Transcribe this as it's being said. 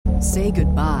Say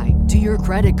goodbye to your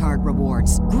credit card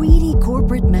rewards. Greedy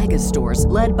corporate mega stores,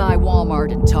 led by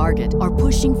Walmart and Target, are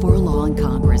pushing for a law in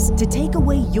Congress to take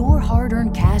away your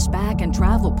hard-earned cash back and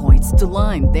travel points to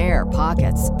line their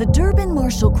pockets. The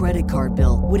Durbin-Marshall credit card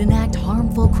bill would enact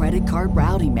harmful credit card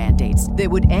routing mandates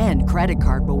that would end credit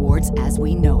card rewards as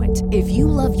we know it. If you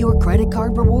love your credit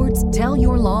card rewards, tell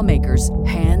your lawmakers,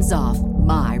 hands off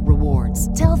my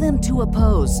rewards. Tell them to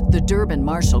oppose the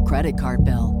Durbin-Marshall credit card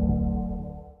bill.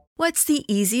 What's the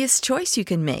easiest choice you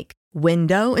can make?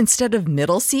 Window instead of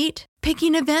middle seat?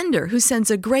 Picking a vendor who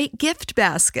sends a great gift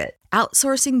basket?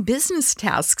 Outsourcing business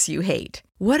tasks you hate?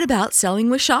 What about selling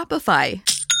with Shopify?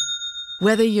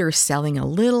 Whether you're selling a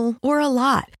little or a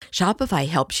lot, Shopify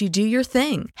helps you do your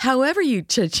thing, however you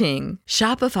cha-ching.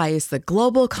 Shopify is the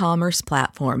global commerce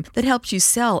platform that helps you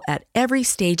sell at every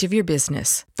stage of your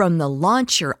business. From the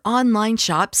launch your online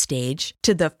shop stage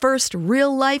to the first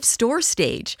real-life store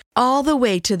stage, all the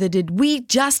way to the did we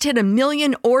just hit 1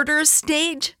 million orders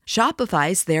stage.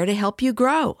 Shopify's there to help you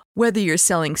grow. Whether you're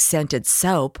selling scented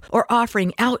soap or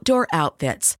offering outdoor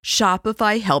outfits,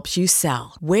 Shopify helps you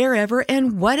sell. Wherever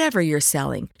and whatever you're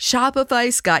selling,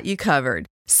 Shopify's got you covered.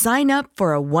 Sign up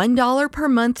for a $1 per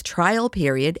month trial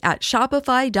period at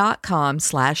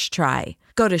shopify.com/try.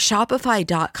 Go to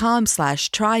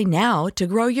shopify.com/try now to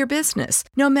grow your business,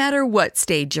 no matter what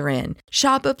stage you're in.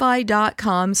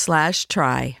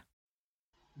 Shopify.com/try.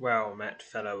 Well met,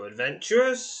 fellow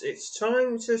adventurers. It's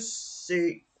time to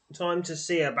see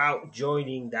about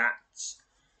joining that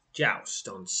joust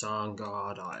on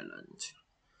Sarngard Island.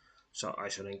 So I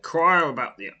shall inquire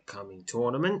about the upcoming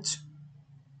tournament.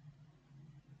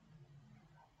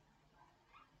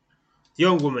 The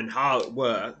young woman hard at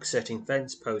work setting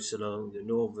fence posts along the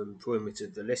northern perimeter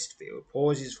of the list field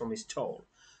pauses from his tone,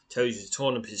 tells you the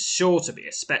tournament is sure to be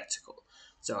a spectacle,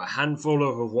 so a handful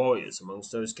of warriors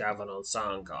amongst those gathered on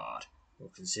Sarngard were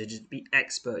considered to be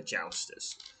expert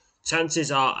jousters.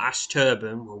 Chances are Ash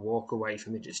Turban will walk away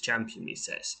from it as champion, he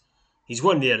says. He's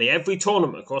won nearly every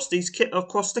tournament across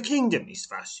the kingdom these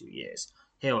past few years.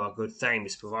 Here our good Thane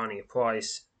is providing a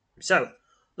prize himself.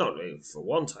 Not really for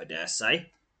want, I dare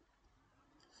say.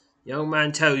 The young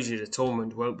man tells you the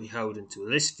tournament won't be held until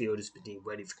this field has been deemed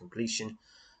ready for completion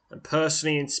and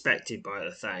personally inspected by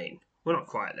the Thane. We're not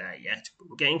quite there yet, but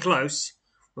we're getting close.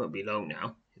 Won't be long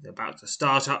now. They're about to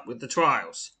start up with the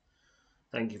trials.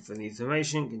 Thank you for the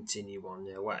information. Continue on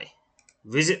their way.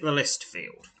 Visit the list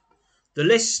field. The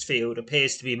list field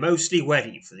appears to be mostly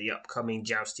ready for the upcoming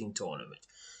jousting tournament.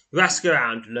 You ask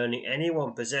around, learning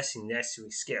anyone possessing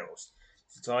necessary skills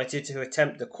is invited to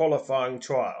attempt the qualifying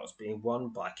trials being won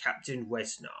by Captain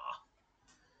Wesnar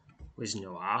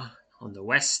on the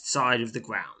west side of the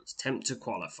grounds. Attempt to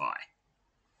qualify.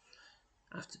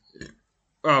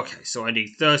 Okay, so I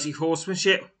need 30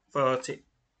 horsemanship, 40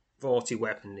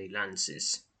 weaponry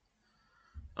lances.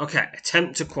 Okay,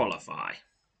 attempt to qualify.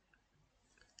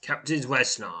 Captain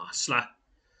Wesnar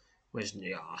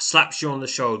slaps you on the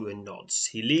shoulder and nods.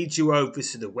 He leads you over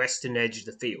to the western edge of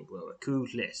the field where a cool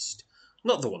list,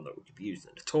 not the one that would be used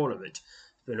in the tournament,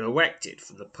 has been erected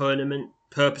for the permanent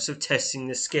purpose of testing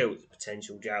the skills of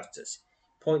potential jousters.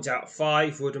 He points out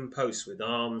 5 wooden posts with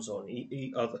arms on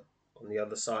the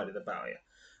other side of the barrier.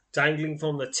 Dangling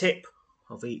from the tip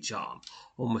of each arm,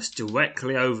 almost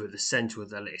directly over the centre of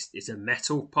the list, is a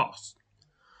metal pot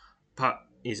at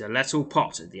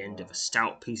the end of a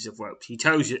stout piece of rope. He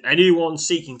tells you anyone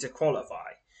seeking to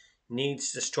qualify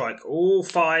needs to strike all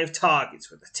 5 targets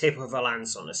with the tip of a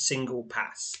lance on a single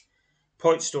pass.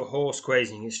 Points to a horse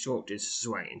grazing his short distance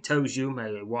away and tells you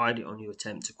may ride it on your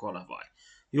attempt to qualify.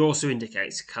 He also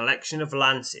indicates a collection of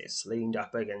lances leaned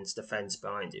up against the fence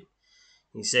behind him.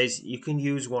 He says you can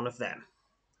use one of them.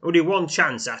 Only one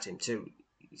chance at him, too,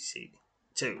 you see.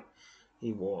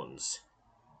 He warns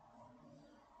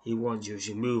you as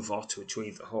you move off to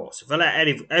retrieve the horse. If I let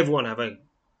everyone have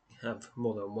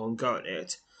more than one go at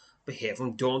it, I'll be here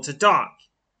from dawn to dark.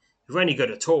 If you're any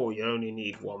good at all, you only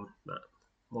need one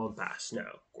pass.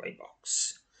 Now, Grey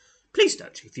Box. Please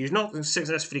note, if you've not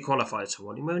successfully qualified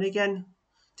someone, you may again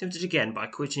attempt it again by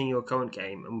quitting your current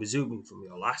game and resuming from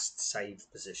your last save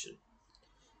position.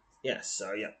 Yes,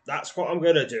 so yeah, that's what I'm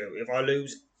gonna do. If I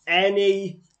lose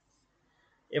any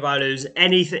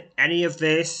of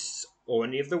this or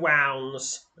any of the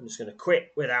rounds, I'm just gonna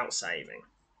quit without saving.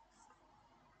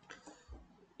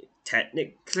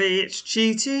 Technically, it's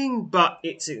cheating, but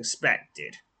it's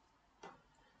expected.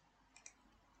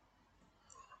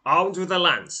 Armed with a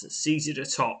lance seated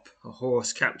atop a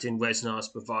horse Captain Wesnar's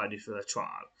provided for the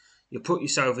trial, you put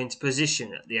yourself into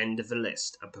position at the end of the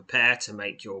list and prepare to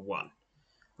make your run.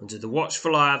 Under the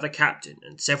watchful eye of the captain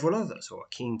and several others who are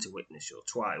keen to witness your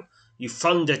trial, you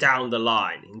thunder down the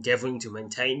line, endeavouring to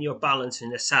maintain your balance in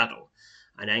the saddle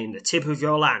and aim the tip of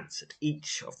your lance at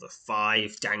each of the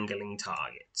 5 dangling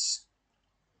targets.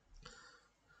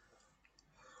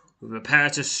 You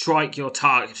prepare to strike your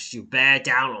target as you bear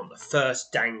down on the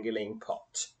first dangling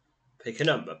pot. Pick a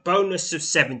number. Bonus of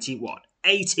 71.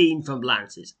 18 from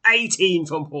lances, 18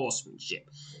 from horsemanship,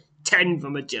 10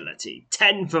 from agility,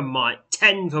 10 from might,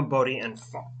 10 from body, and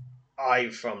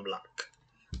 5 from luck.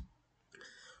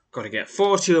 Got to get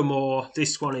 40 or more.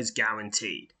 This one is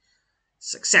guaranteed.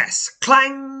 Success.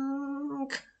 Clang!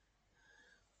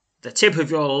 The tip of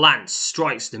your lance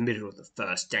strikes the middle of the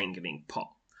first dangling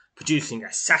pot, producing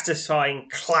a satisfying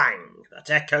clang that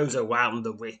echoes around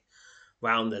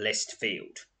the list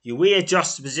field. You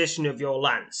readjust the position of your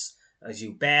lance as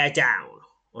you bear down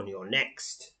on your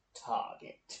next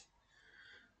target.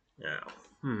 Now,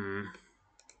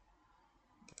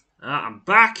 I'm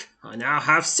back. I now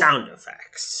have sound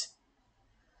effects.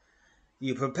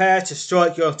 You prepare to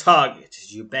strike your target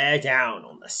as you bear down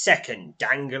on the second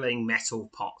dangling metal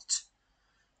pot.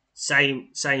 Same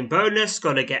bonus,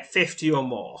 gotta get 50 or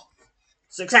more.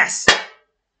 Success!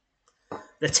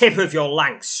 The tip of your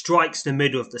lance strikes the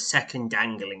middle of the second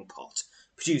dangling pot,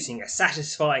 producing a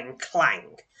satisfying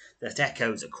clang that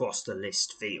echoes across the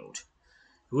list field.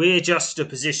 Readjust the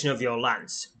position of your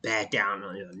lance, bear down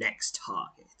on your next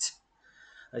target.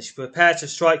 As you prepare to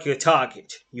strike your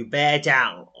target, you bear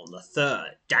down on the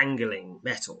third dangling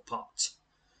metal pot.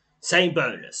 Same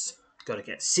bonus, gotta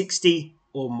get 60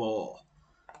 or more.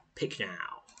 Pick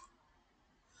now.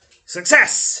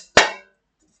 Success!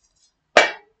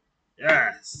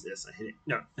 Yes, I hit it.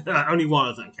 No, only one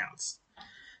of them counts.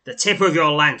 The tip of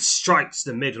your lance strikes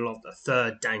the middle of the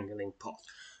third dangling pot,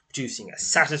 producing a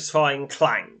satisfying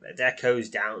clang that echoes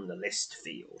down the list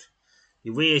field.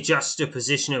 You readjust the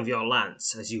position of your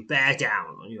lance as you bear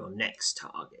down on your next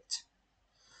target.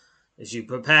 As you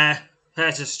prepare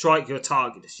to strike your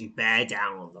target as you bear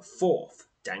down on the fourth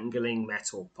dangling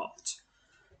metal pot.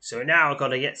 So now I've got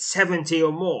to get 70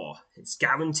 or more. It's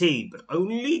guaranteed, but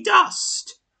only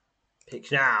dust.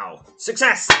 Pick now.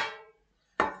 Success!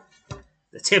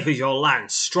 The tip of your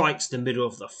lance strikes the middle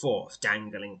of the fourth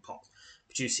dangling pot,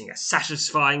 producing a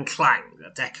satisfying clang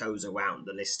that echoes around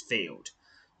the list field.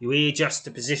 You readjust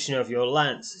the position of your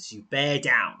lance as you bear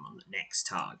down on the next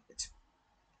target.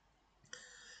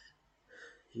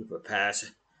 You prepare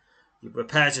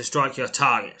to strike your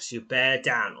target as you bear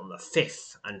down on the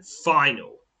fifth and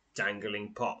final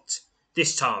dangling pot.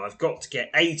 This time I've got to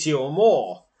get 80 or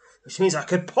more, which means I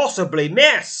could possibly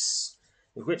miss,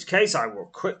 in which case I will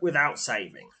quit without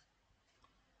saving.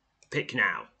 Pick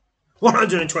now.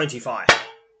 125.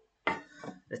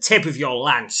 The tip of your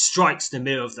lance strikes the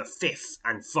middle of the fifth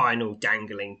and final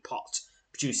dangling pot,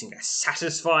 producing a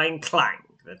satisfying clang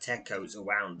that echoes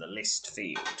around the list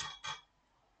field.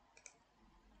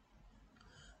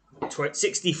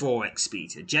 64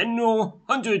 XP to General,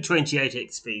 128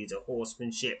 XP to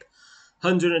Horsemanship,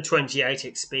 128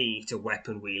 XP to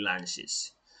Weaponry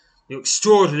Lances. Your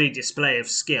extraordinary display of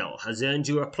skill has earned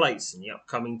you a place in the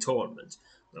upcoming tournament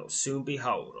that will soon be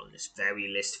held on this very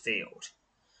list field.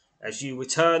 As you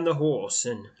return the horse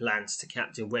and lance to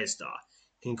Captain Wesdar,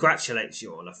 he congratulates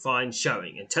you on a fine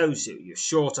showing and tells you you're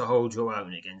sure to hold your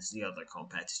own against the other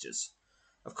competitors.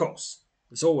 Of course,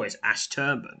 there's always Ash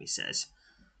Turnbull, he says,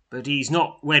 but he's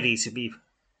not ready to be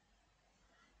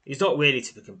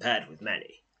compared with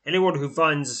many. Anyone who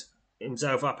finds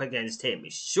himself up against him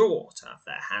is sure to have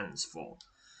their hands full.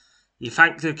 You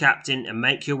thank the captain and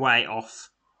make your way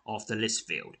off the list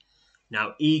field,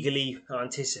 now eagerly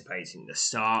anticipating the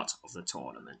start of the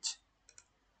tournament.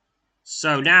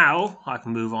 So now I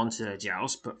can move on to the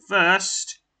joust, but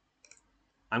first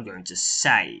I'm going to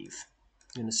save.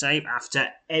 I'm going to save after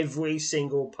every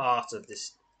single part of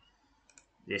this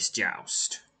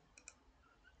joust.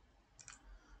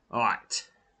 Alright,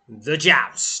 the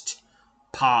joust,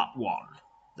 part 1.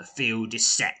 The field is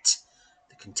set.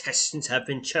 The contestants have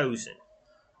been chosen.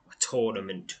 A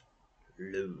tournament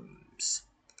looms.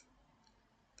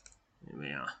 Here we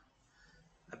are.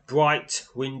 A bright,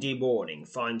 windy morning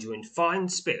finds you in fine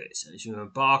spirits as you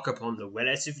embark upon the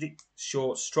relatively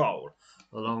short stroll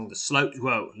along the sloped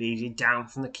road leading down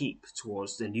from the keep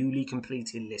towards the newly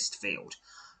completed list field.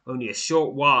 Only a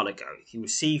short while ago, you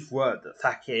received word that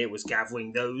Thakir was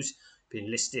gathering those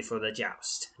being listed for the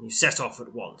joust, and you set off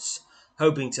at once,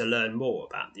 hoping to learn more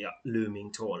about the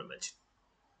looming tournament.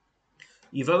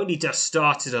 You've only just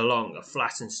started along a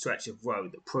flattened stretch of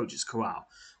road that approaches Corral,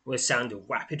 where a sound of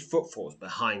rapid footfalls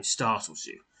behind startles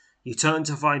you. You turn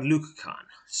to find Lukakan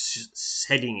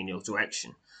heading in your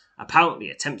direction, apparently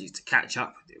attempting to catch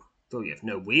up with you. Though you have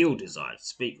no real desire to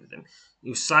speak with him,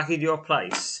 you slack in your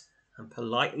place and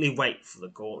politely wait for the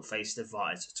gaunt-faced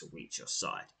advisor to reach your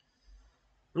side.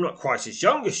 I'm not quite as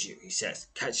young as you, he says,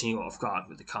 catching you off guard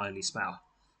with a kindly smile.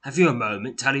 Have you a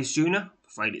moment, Tallis Jr.? I'm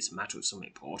afraid it's a matter of some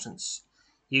importance.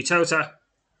 You Tota,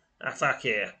 a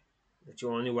fakir, that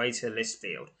you're on your way to the list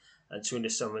field, answering the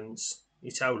summons.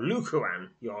 You tell Lukuran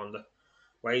you're on the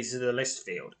way to the list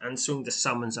field, answering the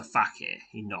summons of fakir.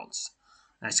 He nods.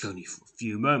 That's only for a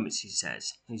few moments, he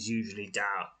says. His usually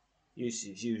dour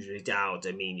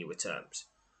demeanour returns.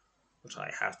 What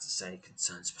I have to say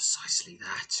concerns precisely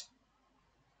that.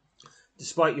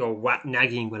 Despite your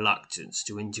nagging reluctance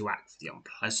to interact with the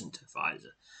unpleasant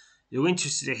advisor, you're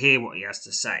interested to hear what he has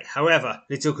to say. However,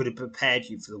 little could have prepared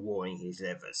you for the warning he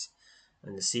delivers,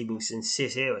 and the seeming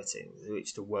sincerity with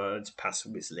which the words pass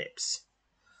from his lips.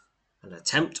 An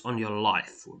attempt on your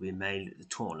life will be made at the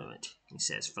tournament, he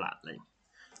says flatly.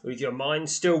 With your mind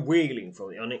still reeling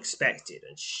from the unexpected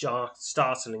and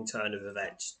startling turn of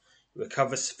events, you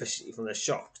recover sufficiently from the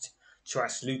shock to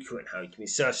ask Lukuran how he can be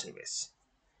certain of this,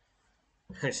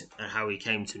 and how he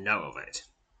came to know of it.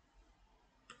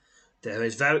 There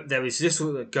is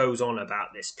little that goes on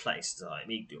about this place that I am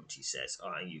ignorant, he says,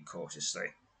 eyeing you cautiously.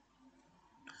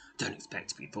 Don't expect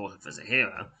to be thought of as a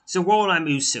hero, so all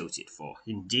I'm suited for.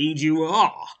 Indeed you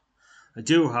are. I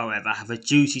do, however, have a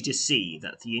duty to see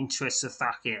that the interests of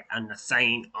Fakir and the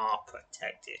Thane are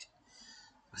protected.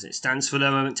 As it stands for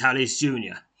the moment, Tallis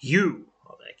Jr., you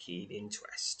are their keen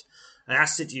interest. I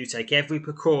ask that you take every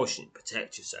precaution to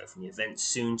protect yourself from the events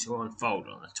soon to unfold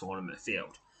on the tournament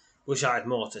field. Wish I had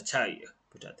more to tell you,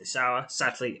 but at this hour,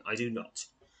 sadly, I do not.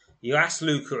 You ask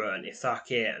Lukuran if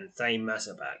Fakir and Thane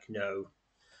Mazabak know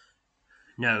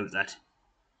that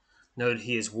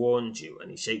he has warned you, and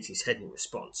he shakes his head in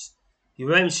response. You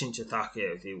mention to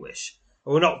Thakir if you wish. I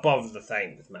will not bother the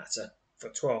Thane with the matter,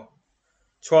 for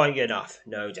trying enough,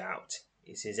 no doubt,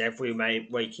 is his every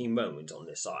waking moment on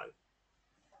this island.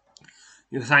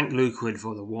 You thank Lukuran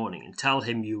for the warning and tell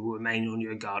him you will remain on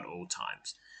your guard at all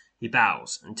times. He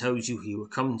bows and tells you he will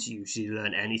come to you should he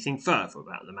learn anything further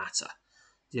about the matter.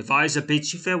 The advisor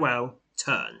bids you farewell,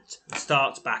 turns, and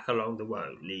starts back along the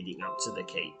road leading up to the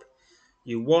keep.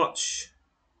 You watch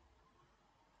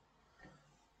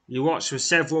for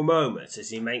several moments as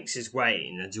he makes his way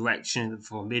in the direction of the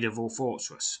formidable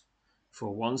fortress,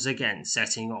 before once again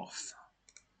setting off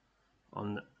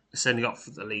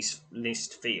for the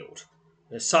list field.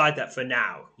 Decide that for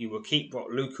now you will keep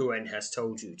what Lukuran has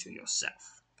told you to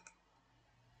yourself.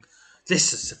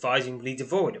 This is surprisingly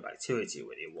devoid of activity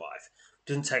with your wife. It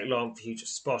doesn't take long for you to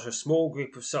spot a small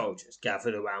group of soldiers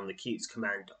gathered around the keep's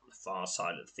commander on the far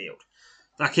side of the field.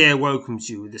 Thakir welcomes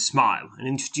you with a smile and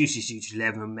introduces you to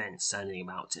 11 men standing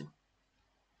about him.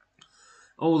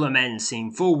 All the men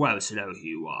seem full well to know who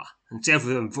you are, and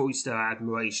several of them voice their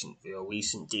admiration for your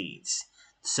recent deeds,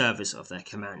 the service of their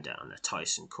commander and the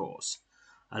Tyson cause.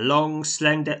 A tall,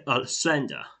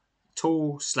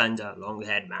 slender,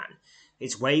 long-haired man,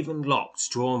 his waving locks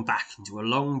drawn back into a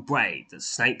long braid that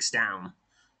snakes down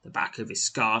the back of his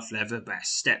scarred leather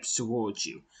vest, steps towards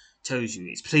you, tells you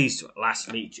he is pleased to at last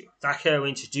meet you. Thakir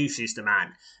introduces the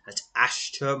man as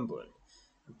Ashturban,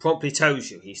 and promptly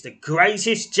tells you he's the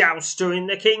greatest jouster in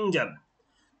the kingdom.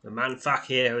 The man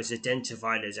Thakir is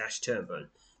identified as Ashturban,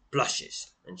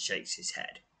 blushes and shakes his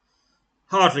head.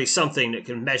 Hardly something that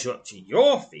can measure up to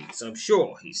your feats, I'm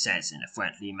sure, he says in a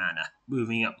friendly manner,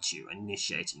 moving up to you and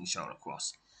initiating shoulder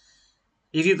cross.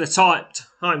 If you've the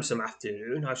time some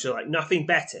afternoon, I should like nothing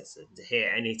better than to hear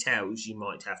any tales you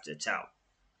might have to tell.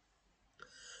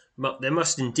 There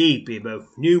must indeed be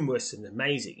both numerous and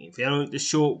amazing, if only the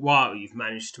short while you've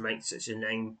managed to make such a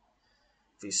name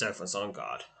for yourself on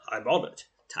Songard. I'm honoured,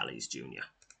 Tallis Jr.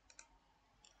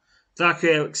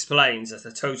 Thakir explains that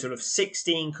a total of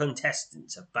 16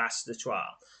 contestants have passed the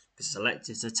trial, but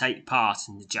selected to take part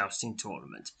in the jousting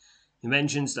tournament. He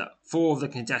mentions that 4 of the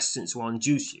contestants were on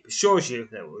duty, but assures you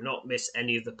they will not miss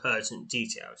any of the pertinent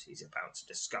details he's about to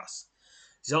discuss.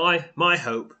 It is my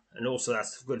hope, and also that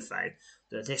of good faith,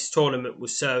 that this tournament will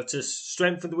serve to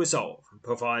strengthen the resolve and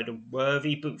provide a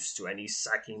worthy boost to any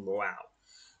sagging morale,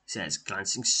 he says,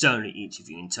 glancing sternly at each of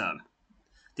you in turn.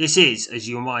 This is, as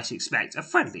you might expect, a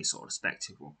friendly sort of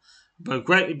spectacle, but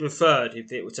greatly preferred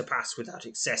if it were to pass without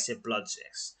excessive bloodshed.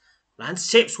 Lance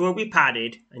tips will be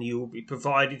padded, and you will be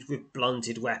provided with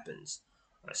blunted weapons.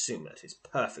 I assume that is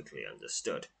perfectly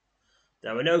understood.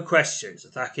 There are no questions.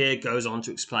 Thakir goes on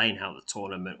to explain how the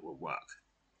tournament will work.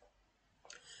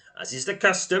 As is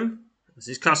custom,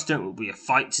 it will be a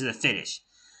fight to the finish,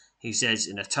 he says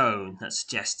in a tone that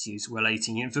suggests he is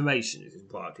relating information that is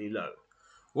partly low.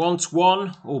 Once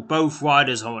one or both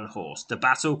riders are on horse, the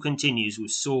battle continues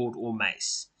with sword or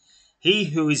mace. He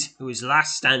who is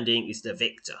last standing is the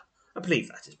victor. I believe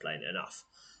that is plain enough.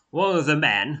 One of the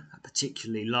men, a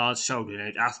particularly large soldier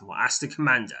named Athmore, asked the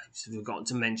commander, who's forgotten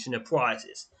to mention the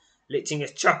prizes, eliciting a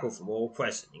chuckle from all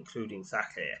present, including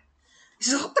Thackeray.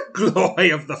 Is not the glory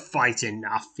of the fight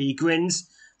enough? He grins.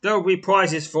 There will be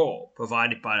prizes for all,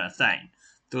 provided by the Thane,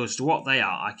 though as to what they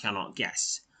are I cannot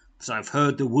guess. But I have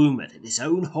heard the rumour that his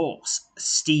own horse, a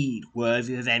steed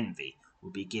worthy of envy, will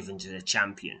be given to the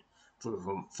champion.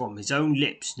 For from his own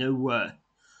lips no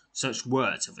such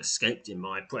words have escaped in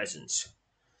my presence.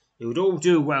 You would all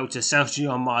do well to settle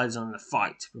your minds on the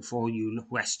fight before you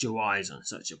rest your eyes on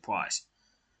such a prize.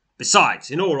 Besides,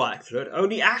 in all likelihood,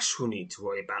 only Ash will need to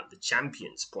worry about the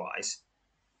champion's prize.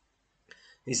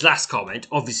 His last comment,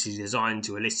 obviously designed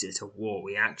to elicit a war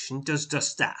reaction, does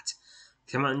just that.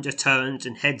 The commander turns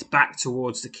and heads back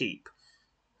towards the keep.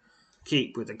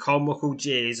 With the comical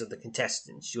jeers of the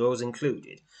contestants, yours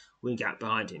included, wink out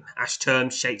behind him. Ash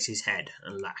turns, shakes his head,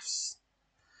 and laughs.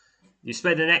 You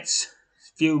spend a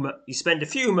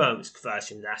few moments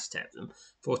conversing with Astepton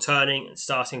before turning and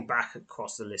starting back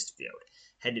across the list field,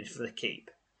 headed for the keep.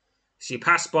 As you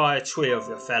pass by a trio of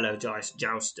your fellow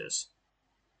jousters,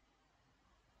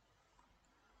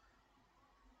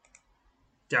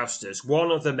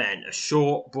 one of the men, a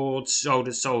short,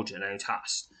 broad-shouldered soldier named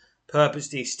Hust,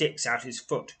 purposely sticks out his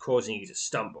foot, causing you to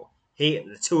stumble. He and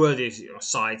the two others at your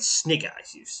side snigger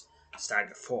as you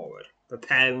stagger forward,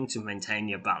 preparing to maintain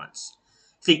your balance.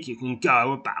 Think you can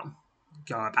go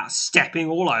about stepping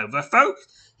all over folk?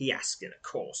 He asked in a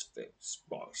coarse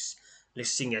voice,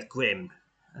 listing a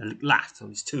laugh from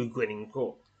his two grinning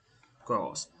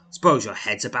claws. Suppose your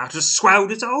head's about as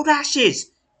swelled as old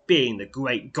ashes, being the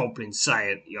great goblin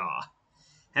slayer that you are.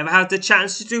 Ever had the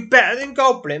chance to do better than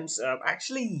goblins?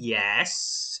 Actually,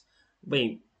 yes.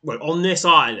 On this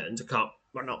island, I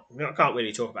can't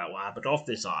really talk about what happened off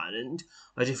this island.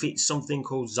 I defeated something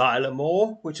called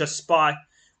Xylamore, which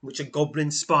are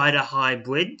goblin spider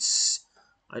hybrids.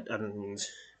 How's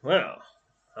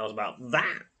about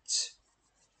that?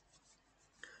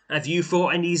 Have you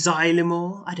fought any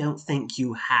Xylamore? I don't think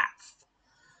you have.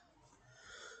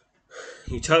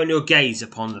 You turn your gaze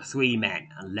upon the three men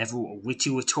and level a witty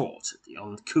retort at the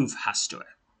uncouth Hastur.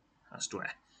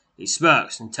 He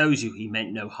smirks and tells you he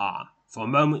meant no harm. For a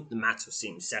moment the matter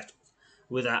seems settled.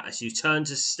 With that, as you turn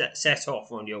to set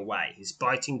off on your way, his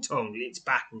biting tongue leads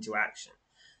back into action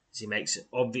as he makes an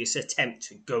obvious attempt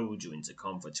to goad you into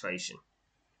confrontation.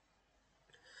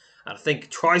 I think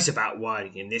twice about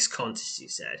riding in this contest, he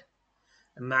said.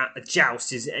 A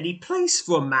joust isn't any place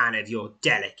for a man of your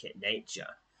delicate nature.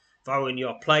 If I were in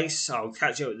your place, I would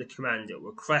catch up with the commander,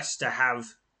 request to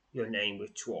have your name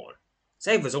withdrawn.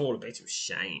 Save us all a bit of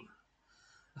shame.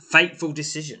 A fateful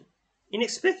decision.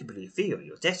 Inexplicably feel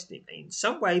your destiny may in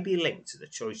some way be linked to the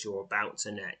choice you're about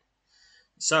to name.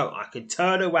 So I could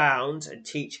turn around and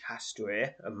teach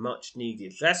Hastur a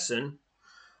much-needed lesson,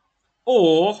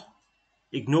 or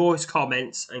ignore his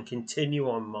comments and continue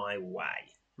on my way.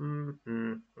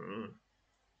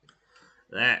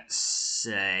 Let's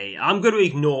say I'm going to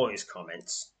ignore his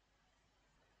comments.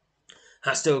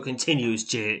 Hastur continues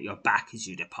to jeer at your back as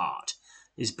you depart.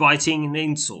 His biting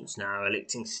insults now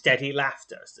eliciting steady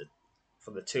laughter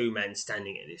from the two men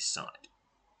standing at his side,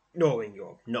 ignoring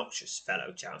your obnoxious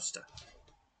fellow jouster.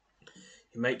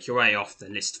 You make your way off the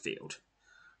list field,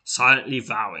 silently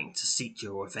vowing to seek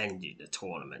your revenge in the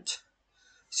tournament.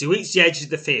 As you reach the edge of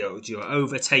the field, you are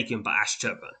overtaken by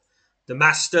Ashturban. The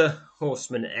master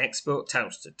horseman and expert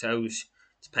jouster tells you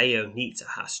to pay your heed to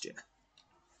Hastur.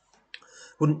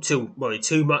 Wouldn't worry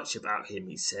too much about him,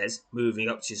 he says, moving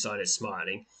up to your side and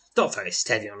smiling. Not very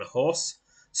steady on a horse.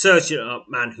 Certainly not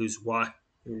a man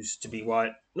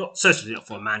certainly not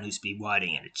for a man who's been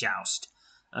riding in a joust.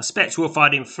 I expect we'll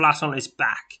find him flat on his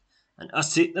back, and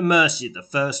us at the mercy of the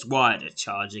first rider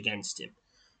charge against him.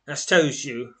 That's tells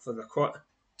you for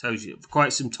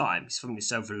quite some time he's found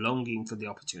himself longing for the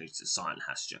opportunity to silence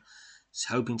Hastur. He's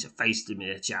hoping to face them in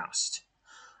a joust.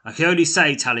 I can only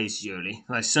say, Tally's Julie,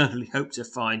 I certainly hope to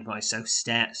find myself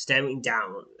staring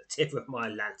down on the tip of my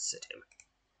lance at him.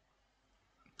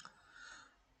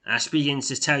 Ash begins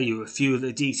to tell you a few of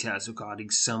the details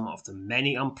regarding some of the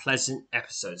many unpleasant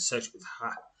episodes associated with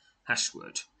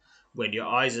Hashwood, when your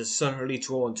eyes are suddenly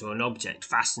drawn to an object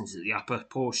fastened to the upper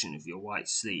portion of your white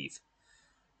sleeve.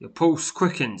 Your pulse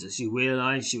quickens as you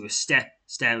realise you are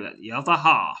staring at the other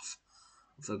half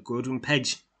of a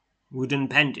wooden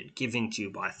pendant given to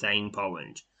you by Thane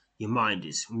Poland. Your mind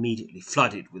is immediately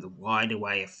flooded with a wide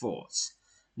array of thoughts.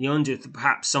 You wonder if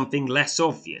perhaps something less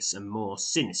obvious and more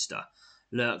sinister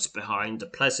lurks behind the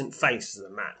pleasant face of the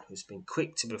man who's been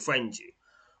quick to befriend you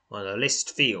on the list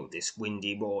field this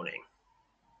windy morning.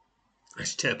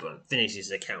 Ashturban finishes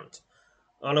his account,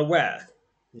 unaware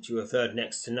that you have heard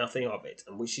next to nothing of it,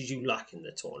 and wishes you luck in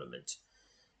the tournament.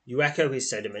 You echo his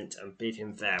sentiment and bid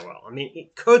him farewell. I mean,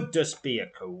 it could just be a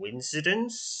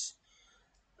coincidence.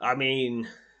 I mean,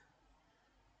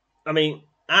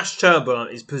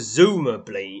 Ashturban is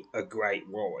presumably a great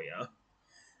warrior,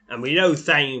 and we know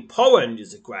Thane Porrand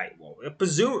is a great warrior.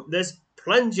 There's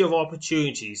plenty of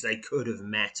opportunities they could have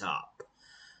met up,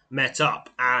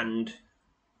 and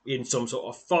in some sort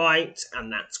of fight,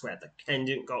 and that's where the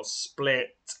pendant got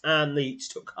split, and they each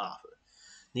took half of it.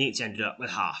 They each ended up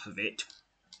with half of it.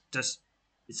 It's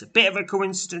a bit of a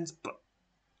coincidence, but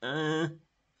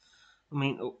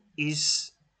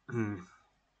is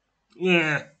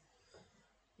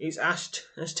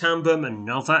Ashturban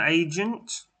another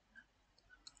agent?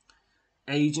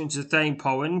 Agent of Thane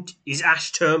Porrand? Is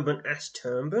Ashturban?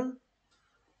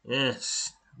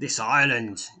 Yes, this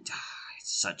island.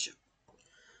 It's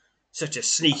such a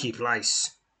sneaky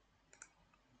place.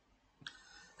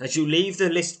 As you leave the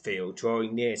list field,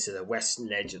 drawing near to the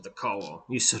western edge of the coral,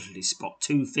 you suddenly spot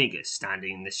two figures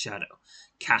standing in the shadow,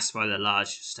 cast by the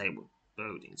large stable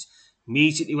buildings.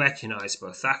 Immediately recognise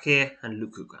both Thakir and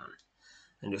Lukugan,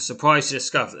 and you're surprised to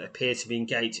discover they appear to be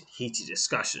engaged in heated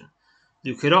discussion.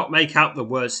 You cannot make out the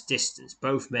words distance.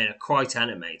 Both men are quite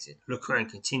animated. Lukugan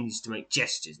continues to make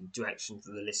gestures in direction of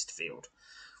the list field.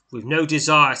 With no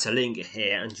desire to linger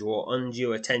here and draw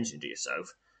undue attention to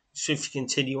yourself, swiftly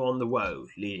continue on the road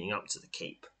leading up to the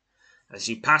keep. As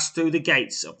you pass through the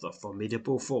gates of the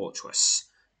formidable fortress,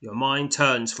 your mind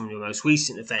turns from your most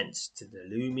recent events to the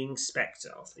looming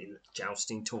spectre of the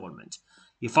jousting tournament.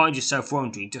 You find yourself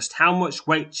wondering just how much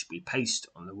weight should be placed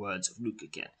on the words of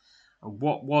Lukugan, and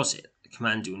what was it the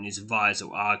commander and his advisor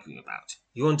were arguing about.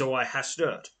 You wonder why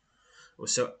Hashturt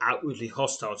was so outwardly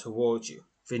hostile towards you,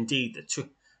 if indeed the true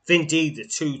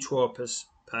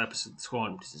purpose of the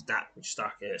tournament is that which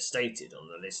Thakir stated on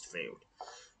the list field.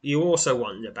 You also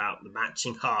wonder about the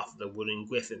matching half of the wooden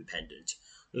griffin pendant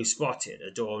you spotted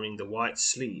adorning the white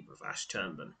sleeve of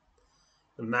Ashturban.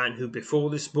 The man who before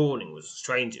this morning was a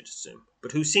stranger to him,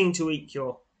 but who seemed to make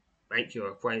your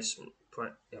acquaintance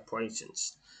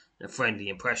a friendly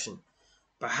impression.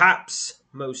 Perhaps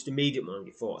most immediate among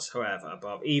your thoughts, however,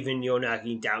 above even your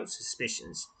nagging doubts and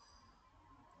suspicions,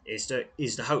 is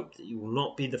the hope that you will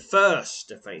not be the first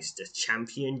to face the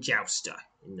champion jouster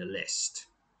in the list.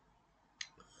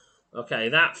 Okay,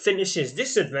 that finishes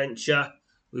this adventure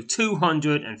with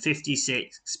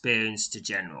 256 experience to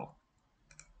general.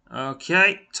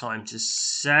 Okay, time to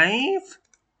save.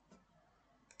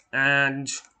 And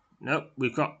nope,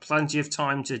 we've got plenty of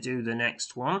time to do the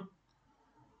next one.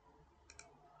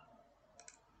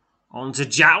 On to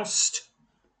Joust,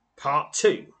 Part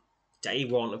 2. Day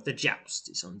 1 of the Joust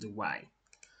is underway.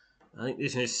 I think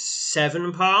this is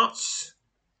 7 parts.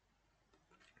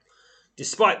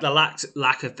 Despite the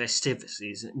lack of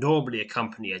festivities that normally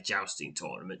accompany a jousting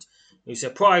tournament, you're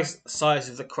surprised at the size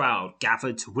of the crowd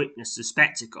gathered to witness the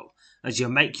spectacle as you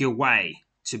make your way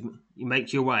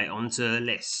onto the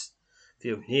list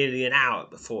field nearly an hour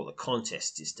before the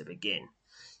contest is to begin.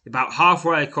 About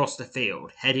halfway across the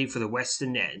field, heading for the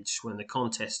western edge where the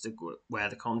contestants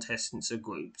are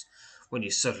grouped, when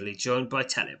you're suddenly joined by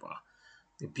Telebar.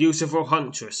 The beautiful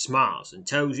huntress smiles and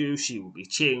tells you she will be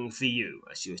cheering for you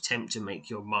as you attempt to make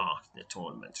your mark in the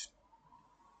tournament.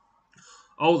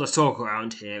 All the talk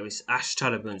around here is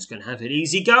Ashturban's going to have an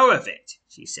easy go of it,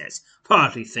 she says.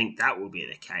 Hardly think that will be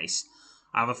the case.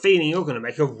 I have a feeling you're going to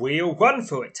make a real run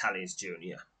for it, Tallies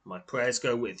Jr. My prayers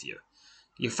go with you.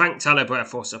 You thank Talibra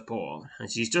for support,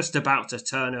 and she's just about to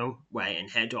turn away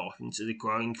and head off into the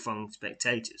growing throng of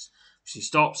spectators. She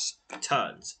stops,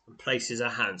 turns, and places her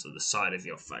hands on the side of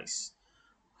your face.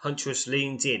 Huntress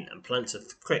leans in and plants a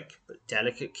quick but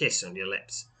delicate kiss on your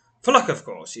lips. For luck, of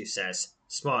course, she says,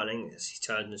 smiling as she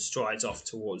turns and strides off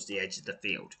towards the edge of the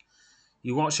field.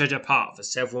 You watch her depart for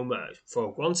several moments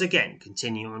before once again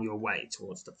continuing on your way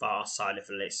towards the far side of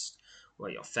the list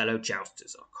where your fellow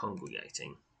jousters are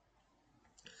congregating.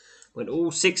 When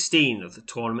all 16 of the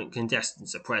tournament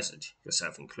contestants are present,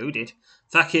 yourself included,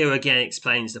 Thakir again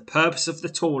explains the purpose of the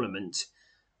tournament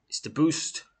is to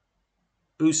boost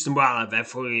the morale of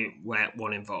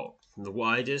everyone involved, from the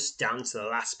riders down to the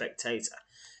last spectator.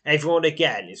 Everyone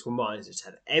again is reminded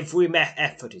that every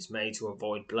effort is made to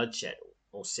avoid bloodshed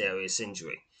or serious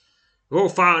injury. We're all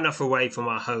far enough away from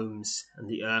our homes and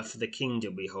the earth of the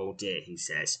kingdom we hold dear, he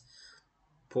says,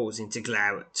 pausing to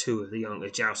glare at two of the younger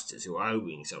jousters who are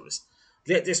owing each other.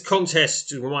 Let this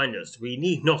contest remind us we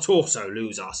need not also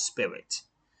lose our spirit.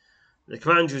 The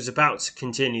commander was about to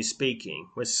continue speaking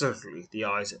when suddenly the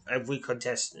eyes of every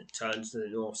contestant turned to the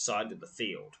north side of the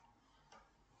field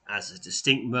as a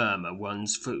distinct murmur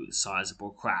runs through the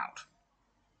sizable crowd.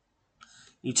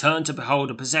 You turn to behold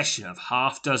a procession of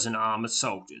half-dozen armoured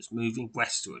soldiers moving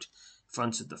westward in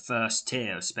front of the first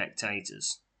tier of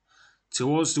spectators.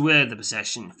 Towards the rear of the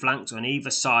procession, flanked on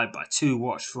either side by two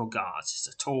watchful guards, is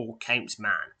a tall, caped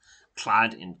man,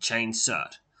 clad in chain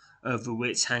shirt, over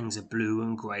which hangs a blue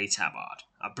and grey tabard.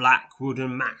 A black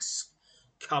wooden mask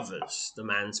covers the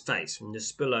man's face from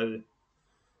just below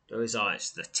his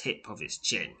eyes to the tip of his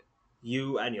chin.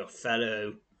 You and your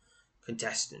fellow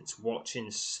contestants watch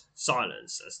in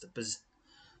silence as the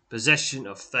possession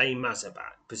of Thane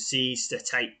Mazabak proceeds to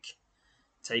take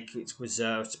its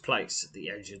reserved place at the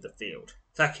edge of the field.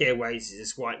 Thakir raises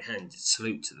his right hand in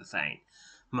salute to the Thane.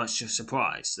 Much to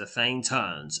surprise, the Thane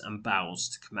turns and bows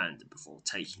to the commander before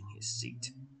taking his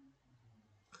seat.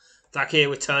 Thakir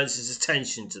returns his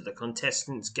attention to the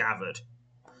contestants gathered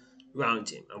round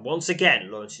him and once again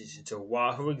launches into a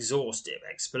rather exhaustive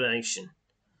explanation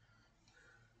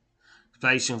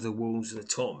of the rules of the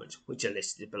tournament, which are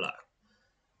listed below.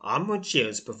 Armoured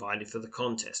shields provided for the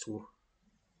contest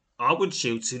Armoured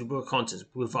shields suitable for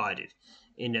contest provided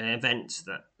in the event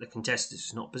that the contestant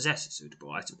does not possess a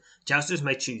suitable item. Jousters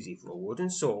may choose either a wooden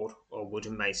sword or a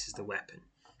wooden mace as the weapon.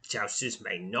 Jousters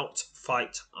may not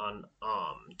fight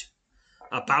unarmed.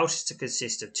 A bout is to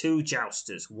consist of two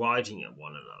jousters riding at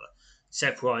one another,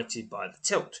 separated by the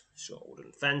tilt. A short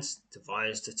wooden fence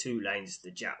divides the two lanes of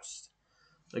the joust.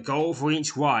 The goal for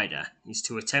each rider is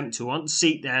to attempt to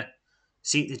unseat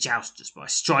the jousters by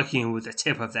striking them with the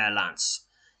tip of their lance.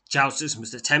 Jousters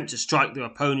must attempt to strike their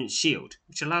opponent's shield,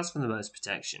 which allows for the most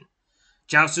protection.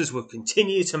 Jousters will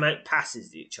continue to make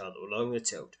passes to each other along the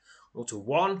tilt, or to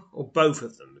one or both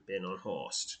of them have been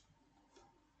unhorsed.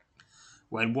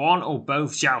 When one or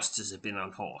both jousters have been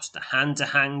unhorsed, a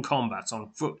hand-to-hand combat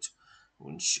on foot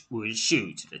will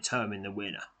ensue to determine the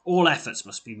winner. All efforts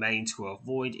must be made to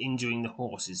avoid injuring the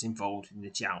horses involved in the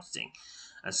jousting,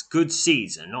 as good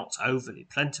seeds are not overly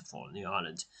plentiful on the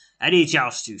island. Any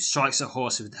jouster who strikes a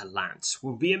horse with their lance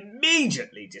will be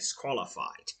immediately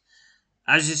disqualified.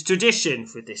 As is tradition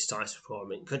for this type of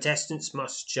tournament, contestants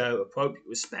must show appropriate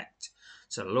respect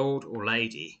to the lord or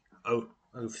lady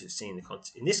overseeing the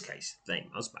contest. In this case,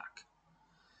 Thane Mazabak.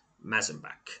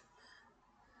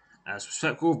 As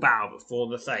respectful bow before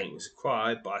the Thane was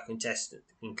required by a contestant at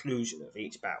the conclusion of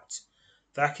each bout.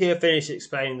 Thakir finishes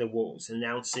explaining the rules and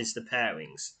announces the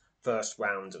pairings, first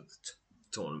round of the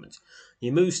tournament.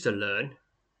 He moves to learn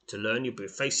you'll be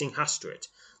facing Hastert,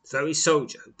 the very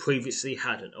soldier who previously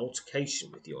had an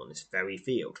altercation with you on this very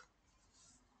field.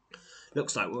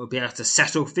 Looks like we'll be able to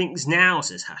settle things now,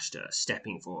 says Hastert,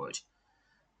 stepping forward.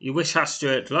 You wish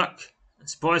Hastert luck, and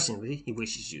surprisingly, he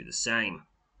wishes you the same.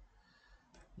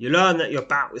 You learn that your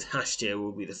bout with Hashtir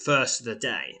will be the first of the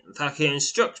day, and Thakir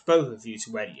instructs both of you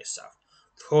to ready yourself.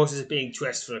 The horses are being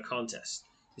dressed for the contest.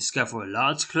 Discover a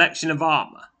large collection of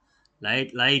armour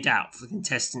laid out for the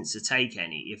contestants to take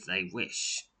any if they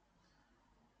wish.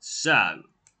 So,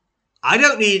 I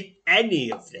don't need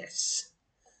any of this,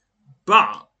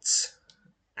 but,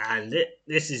 and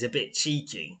this is a bit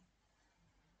cheeky,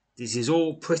 this is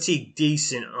all pretty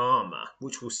decent armour,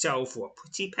 which will sell for a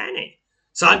pretty penny.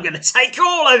 So I'm going to take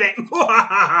all of it.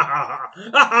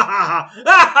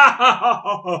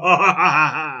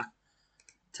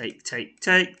 Take.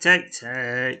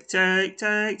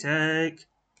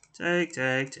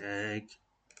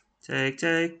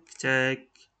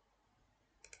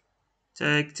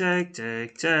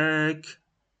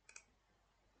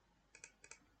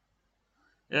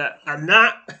 Yeah, and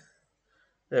that,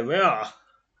 there we are.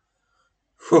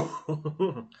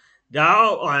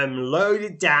 Now I'm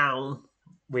loaded down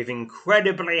with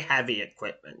incredibly heavy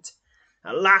equipment.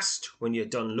 At last, when you're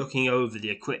done looking over the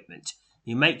equipment,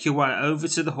 you make your way over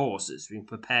to the horses being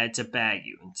prepared to bear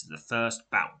you into the first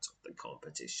bout of the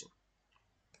competition.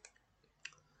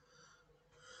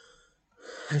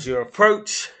 As you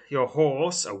approach your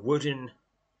horse, a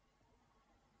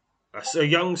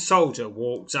young soldier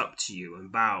walks up to you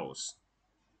and bows.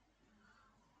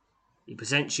 He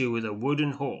presents you with a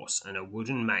wooden horse and a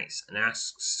wooden mace and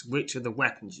asks which of the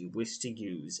weapons you wish to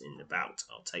use in the bout.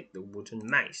 I'll take the wooden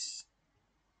mace.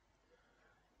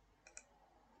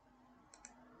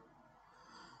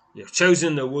 You've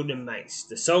chosen the wooden mace.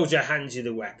 The soldier hands you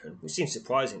the weapon, which seems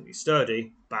surprisingly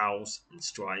sturdy, bows and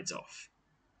strides off.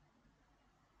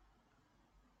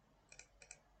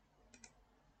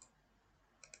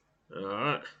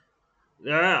 Alright.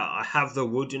 There, I have the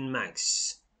wooden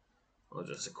mace. I'll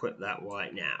just equip that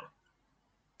right now.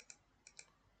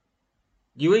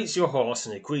 You reach your horse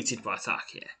and are greeted by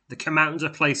Thakir. The commander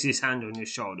places his hand on your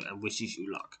shoulder and wishes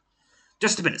you luck.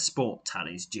 Just a bit of sport,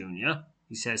 Tallies Jr.,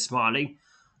 he says, smiling.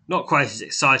 Not quite as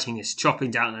exciting as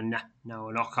chopping down a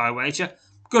Nawanock, I wager.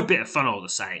 Good bit of fun all the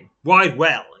same. Ride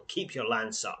well and keep your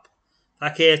lance up.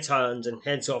 Thakir turns and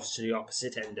heads off to the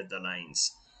opposite end of the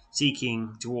lanes,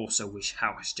 seeking to also wish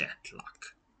Hawashjet luck.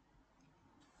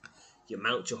 You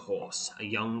mount your horse, a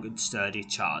young and sturdy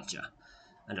charger,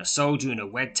 and a soldier in a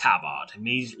red tabard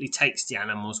immediately takes the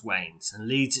animal's reins and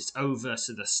leads it over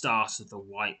to the start of the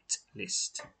white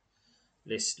list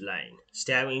lane,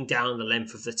 staring down the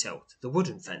length of the tilt, the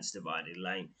wooden fence-divided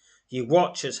lane. You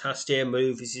watch as Hastir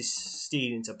moves his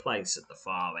steed into place at the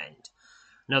far end.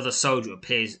 Another soldier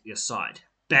appears at your side,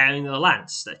 bearing the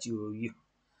lance that you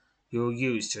will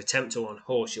use to attempt to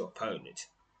unhorse your opponent.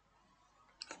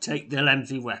 Take the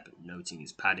lengthy weapon, noting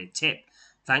its padded tip,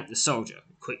 thank the soldier,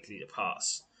 and quickly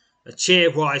departs. A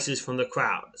cheer rises from the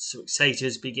crowd as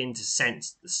spectators begin to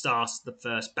sense the start of the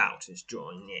first bout is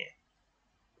drawing near.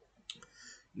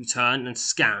 You turn and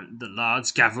scan the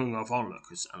large gathering of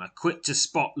onlookers and are quick to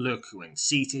spot Lurkuin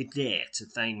seated near to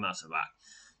Thane Mutterbach.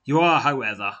 You are,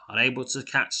 however, unable to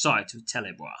catch sight of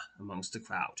Telebra amongst the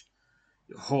crowd.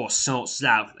 Your horse snorts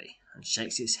loudly and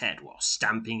shakes its head while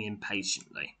stamping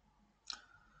impatiently.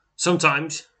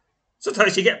 Sometimes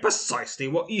you get precisely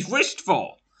what you've wished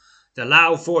for. The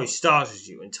loud voice startles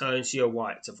you and turns to your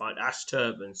right to find Ash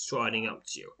Turban striding up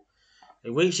to you. He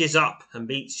reaches up and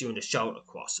beats you in the shoulder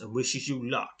cross and wishes you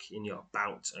luck in your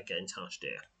bout against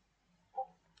Hastir.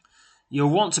 You'll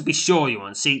want to be sure you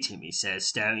unseat him, he says,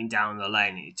 staring down the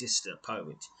lane at your distant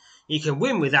opponent. You can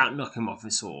win without knocking him off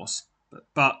his horse,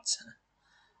 but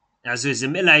as there is a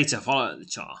melee to follow the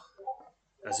charge,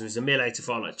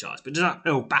 but it does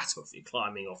uphill battle if you're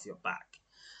climbing off your back.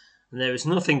 And there is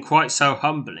nothing quite so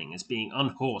humbling as being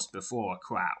unhorsed before a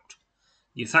crowd.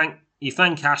 You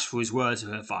thank Ash for his words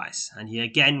of advice, and he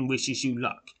again wishes you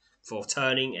luck before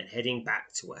turning and heading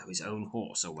back to where his own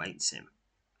horse awaits him.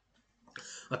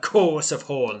 A chorus of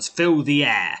horns fill the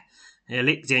air,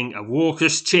 eliciting a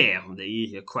raucous cheer from the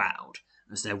eager crowd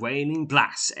as their wailing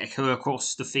blasts echo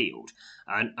across the field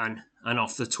and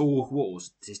off the tall walls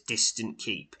of this distant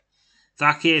keep.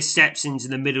 Thakir steps into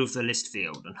the middle of the list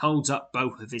field and holds up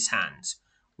both of his hands,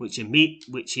 which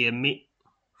immediately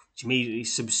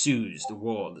subdues the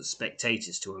roar of the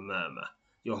spectators to a murmur.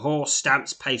 Your horse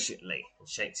stamps patiently and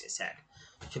shakes its head.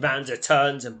 The commander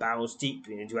turns and bows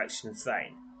deeply in the direction of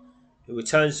Thane, who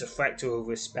returns the fractal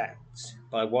respect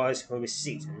by rising from his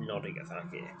seat and nodding at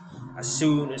Thakir. As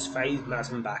soon as Thane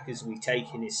Mazenbach has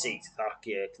retaken his seat,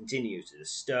 Thakir continues in a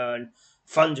stern,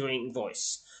 thundering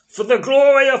voice. For the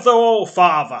glory of the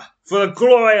All-Father, for the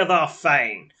glory of our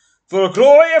Thane, for the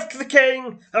glory of the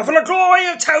King, and for the glory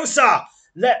of Tosa,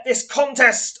 let this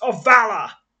contest of valor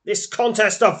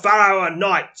and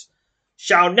might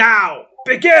shall now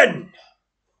begin.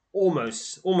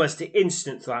 Almost the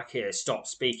instant Thakir stops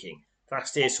speaking,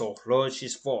 Thakir's horse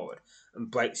lurches forward and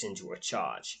breaks into a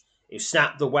charge. You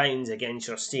snap the reins against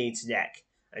your steed's neck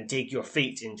and dig your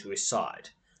feet into his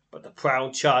side, but the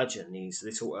proud charger needs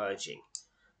little urging.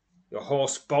 Your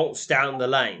horse bolts down the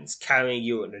lanes, carrying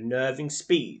you at unnerving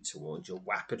speed towards your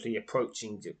rapidly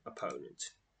approaching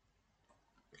opponent.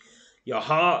 Your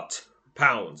heart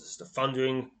pounds as the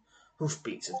thundering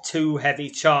hoofbeats of two heavy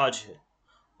chargers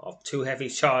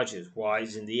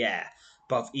rise in the air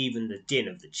above even the din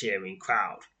of the cheering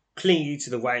crowd. Clinging to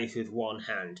the reins with one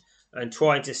hand and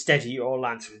trying to steady your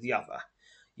lance with the other,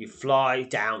 you fly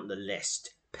down the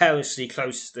list, perilously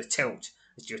close to the tilt,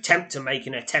 as you attempt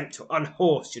to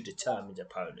unhorse your determined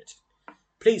opponent.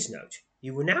 Please note,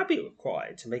 you will now be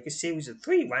required to make a series of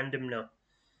 3 random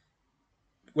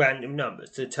numbers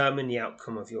to determine the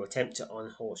outcome of your attempt to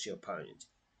unhorse your opponent.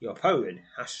 Your opponent,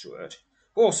 Hashtuert,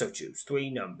 will also choose 3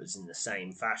 numbers in the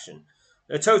same fashion.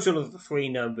 The total of the 3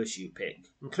 numbers you pick,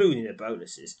 including the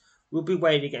bonuses, will be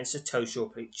weighed against the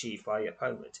total achieved by your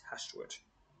opponent, Hashtuert.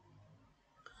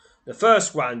 The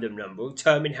first random number will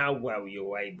determine how well you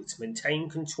are able to maintain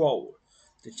control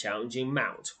of the challenging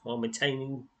mount while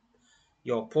maintaining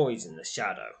your poise in the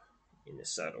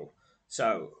saddle.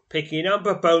 So, pick a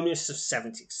number bonus of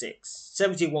 76,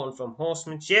 71 from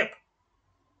horsemanship,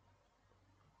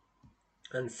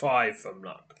 and 5 from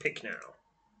luck. Pick now.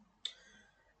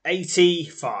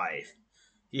 85.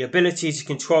 The ability to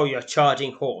control your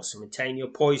charging horse and maintain your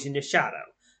poise in the shadow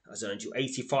has earned you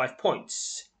 85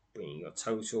 points, bringing your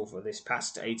total for this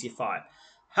pass to 85.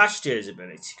 Hashtir's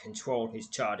ability to control his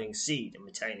charging steed and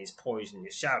maintain his poise in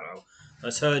the shadow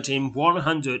has earned him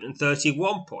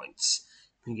 131 points.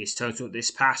 bringing his total at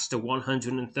this pass to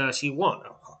 131.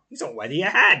 Oh, he's already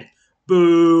ahead.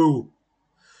 Boo!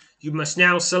 You must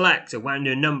now select a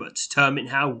random number to determine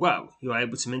how well you are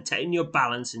able to maintain your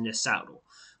balance in the saddle,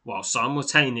 while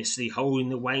simultaneously holding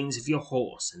the reins of your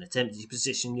horse and attempting to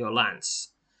position your lance.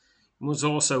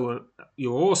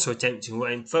 You're also attempting to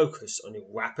remain focused on your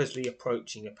rapidly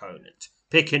approaching opponent.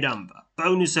 Pick a number.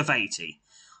 Bonus of 80.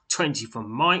 20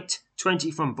 from might, 20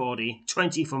 from body,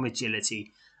 20 from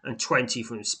agility, and 20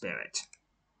 from spirit.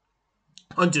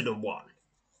 101.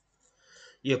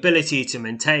 Your ability to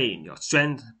maintain your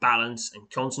strength, balance, and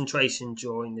concentration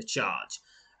during the charge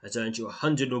has earned you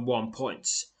 101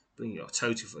 points, bringing your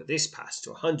total for this pass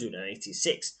to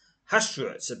 186.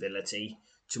 Hashtuart's ability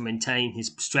to maintain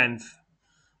his strength,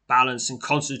 balance, and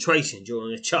concentration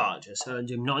during the charge has earned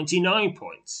him 99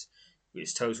 points,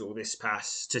 which total this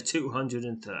pass to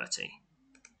 230.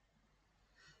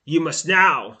 You must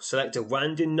now select a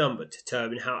random number to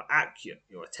determine how accurate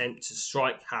your attempt to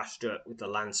strike Hashtuart with the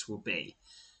lance will be.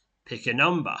 Pick a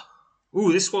number.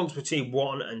 This one's between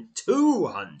 1 and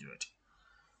 200.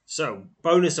 So,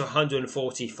 bonus of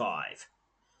 145.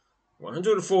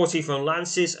 140 from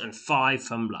lances and 5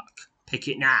 from luck. Pick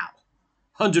it now.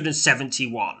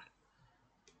 171.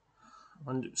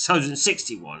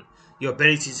 161. Your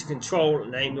ability to control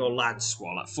and aim your lance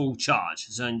while at full charge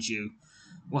has earned you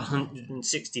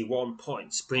 161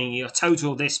 points, bringing your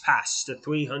total this pass to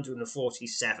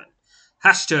 347.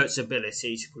 Hashtuart's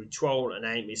ability to control and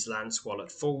aim his lance while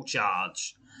at full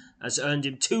charge has earned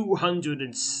him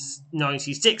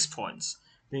 296 points,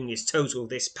 bringing his total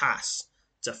this pass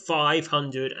to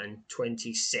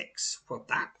 526. Well,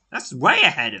 that's way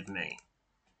ahead of me.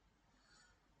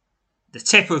 The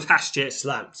tip of Hashtuart's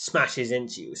lance smashes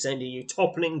into you, sending you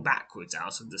toppling backwards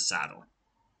out of the saddle.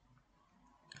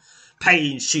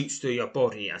 Pain shoots through your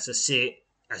body as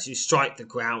you strike the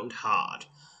ground hard,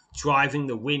 driving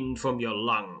the wind from your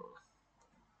lungs.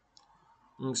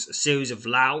 A series of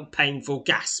loud, painful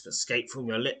gasps escape from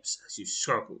your lips as you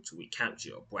struggle to recapture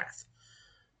your breath.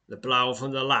 The blow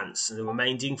from the lance and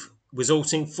the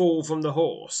resulting fall from the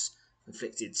horse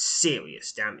inflicted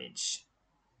serious damage.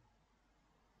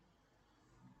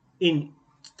 In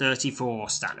 34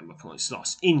 stamina points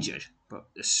lost. Injured, but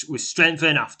with strength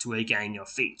enough to regain your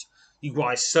feet. You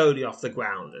rise slowly off the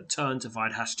ground and turn to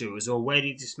find Hashtuart is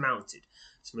already dismounted.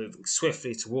 He's moving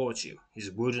swiftly towards you,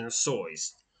 his wooden sword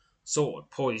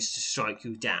poised to strike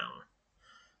you down.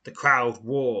 The crowd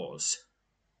roars,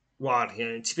 wildly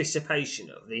in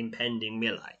anticipation of the impending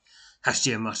melee.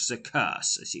 Hashtuart mutters a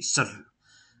curse as he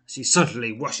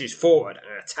suddenly rushes forward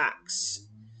and attacks.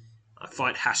 I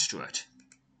fight Hashtuart.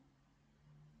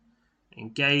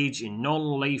 Engage in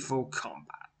non-lethal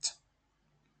combat.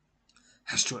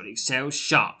 Hashtuart exhales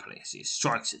sharply as he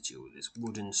strikes at you with his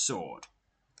wooden sword.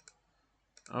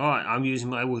 Alright, I'm using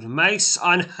my wooden mace,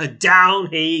 and down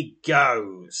he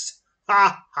goes.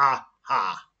 Ha ha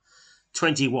ha.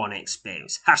 21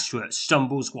 experience. Hashtuart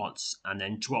stumbles once and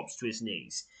then drops to his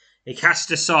knees. He casts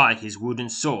aside his wooden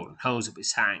sword and holds up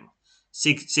his hand,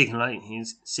 signaling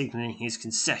his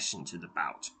concession to the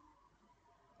bout.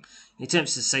 He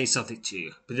attempts to say something to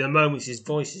you, but in a moment his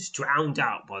voice is drowned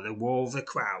out by the roar of the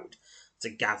crowd as the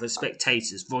gathered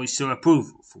spectators voice their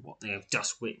approval for what they have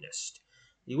just witnessed.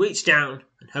 You reach down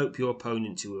and help your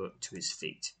opponent to his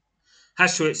feet.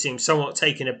 Hashtuart seems somewhat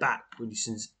taken aback when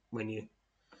you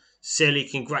sincerely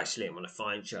congratulate him on a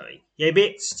fine showing. He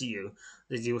admits to you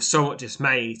that he was somewhat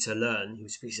dismayed to learn he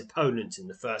was his opponent in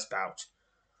the first bout.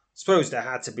 Suppose there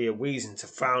had to be a reason to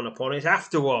frown upon it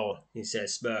after all, he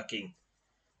says, smirking.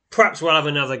 Perhaps we'll have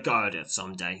another go at it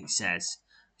some day, he says,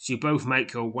 as you both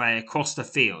make your way across the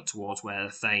field towards where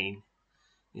the Thane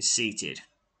is seated.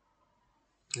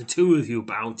 The two of you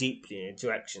bow deeply in the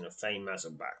direction of Thane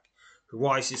Mazelbach, who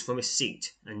rises from his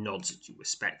seat and nods at you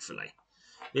respectfully.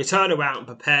 You turn around and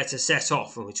prepare to set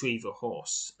off and retrieve your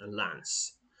horse and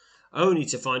lance, only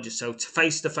to find yourself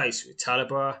face to face with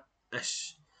Talabra,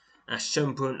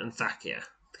 Ashumbrun, and Thakir.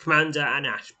 The commander and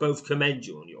Ash both commend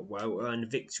you on your well-earned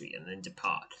victory and then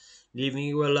depart, leaving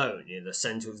you alone in the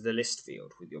centre of the list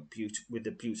field with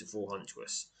the beautiful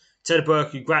huntress.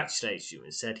 Talabra congratulates you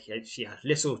and said she had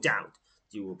little doubt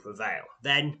you will prevail.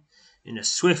 Then, in a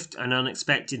swift and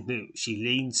unexpected move, she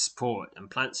leans forward and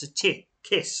plants a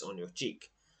kiss on your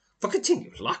cheek. For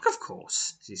continued luck, of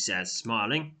course, she says,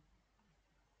 smiling.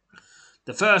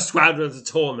 The first round of the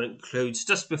tournament concludes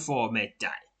just before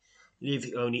midday,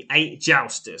 leaving only 8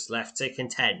 jousters left to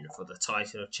contend for the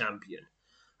title of champion.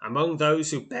 Among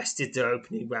those who bested their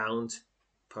opening round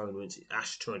opponent is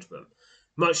Ash Trundrum,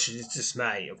 much to the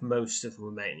dismay of most of the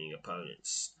remaining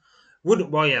opponents.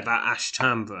 Wouldn't worry about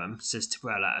Ashtamburn, says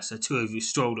Tyrella, as the two of you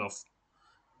strolled off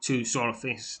to sort of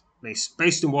this.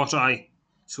 Based on what I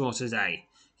saw today,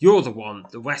 you're the one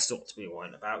the West ought to be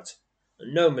worrying about.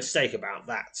 And no mistake about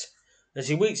that. As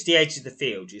you reach the edge of the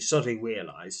field, you suddenly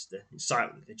realise the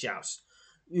excitement of the joust.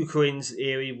 Ukraine's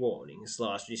eerie warning has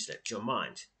largely slipped your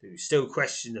mind. Though you still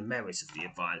question the merits of the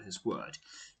advisor's word,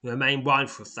 you remain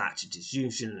mindful that it is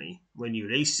usually when you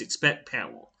least expect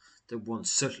peril that one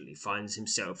suddenly finds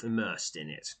himself immersed in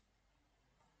it.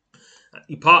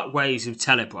 You part ways with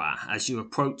Telebra as you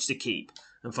approach the keep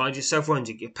and find yourself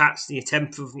wondering if perhaps the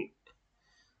attempt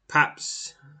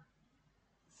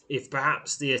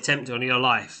on your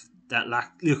life that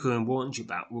Lucarin warned you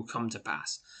about will come to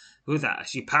pass. With that,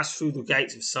 as you pass through the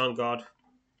gates of Sungard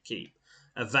Keep,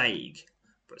 a vague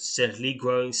but steadily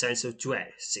growing sense of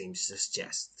dread seems to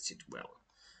suggest that it will.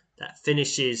 That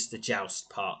finishes the joust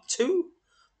part 2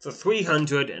 for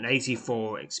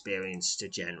 384 experience to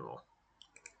general.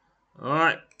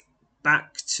 Alright,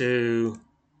 back to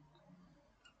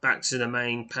the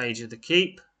main page of the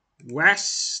keep.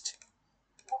 West.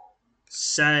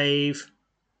 Save.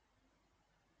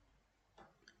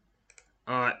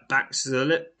 Alright, back to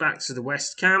the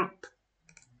West camp.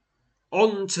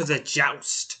 On to the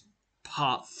joust,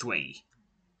 part 3.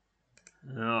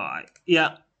 Alright,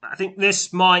 yeah, I think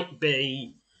this might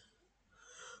be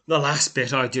the last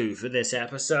bit I do for this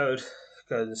episode,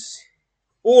 because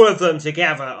all of them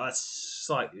together are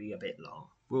slightly a bit long.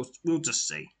 We'll just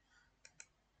see.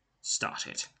 Start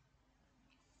it.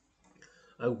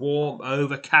 A warm,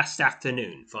 overcast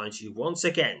afternoon finds you once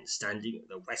again standing at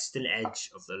the western edge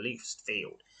of the leafed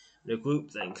field, in a group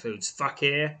that includes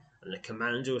Fakir and the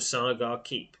commander of Sargar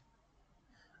Keep,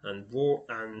 and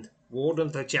Warden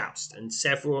of the Joust, and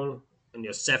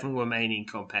your 7 remaining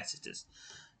competitors.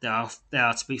 There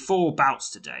are to be 4 bouts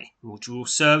today, which will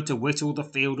serve to whittle the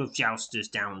field of jousters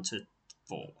down to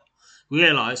 4.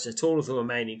 Realise that all of the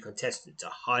remaining contestants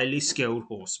are highly skilled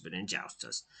horsemen and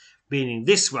jousters, meaning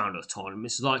this round of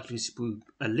tournament is likely to prove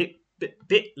a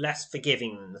bit less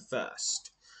forgiving than the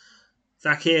first.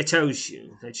 Fakir tells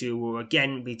you that you will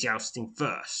again be jousting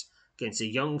first against a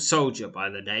young soldier by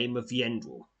the name of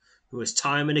Yendril, who has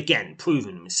time and again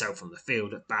proven himself on the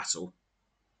field of battle.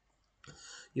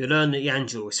 You learn that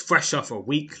Yendril is fresh off a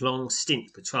week-long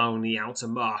stint patrolling the outer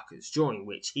markers, during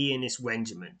which he and his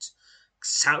regiment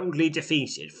soundly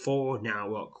defeated 4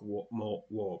 Naurok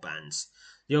warbands.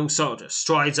 The young soldier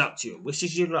strides up to you and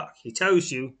wishes you luck. He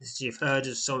tells you that you've heard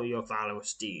of some of your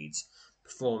valorous deeds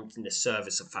performed in the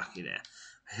service of Fakir,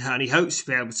 and he hopes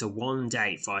to be able to one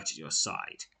day fight at your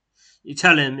side. You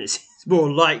tell him it's more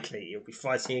likely you'll be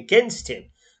fighting against him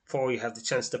before you have the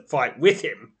chance to fight with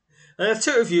him, and the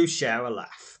two of you share a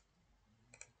laugh.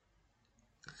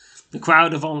 The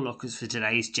crowd of onlookers for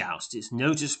today's joust is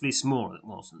noticeably smaller than it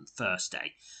was on the first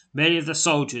day. Many of the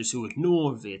soldiers who would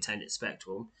normally attend the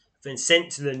spectacle have been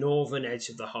sent to the northern edge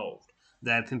of the hold.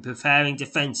 They have been preparing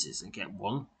defences against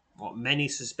what many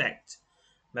suspect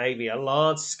may be a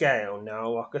large-scale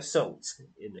Naurok assault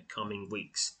in the coming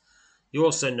weeks. You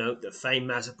also note that Faye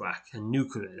Mazabrak and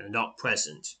Nukarin are not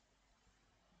present.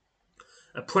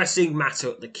 A pressing matter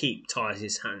at the keep ties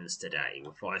his hands today,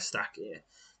 replies Thakir,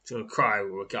 to inquire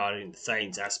regarding the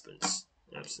Thane's absence.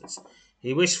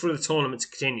 He wished for the tournament to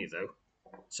continue, though,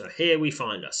 so here we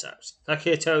find ourselves.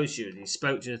 Thakir tells you that he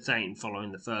spoke to the Thane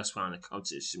following the first round of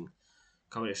competition.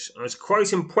 I was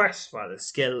quite impressed by the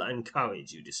skill and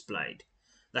courage you displayed.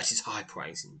 That is high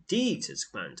praise indeed, says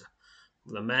Commander.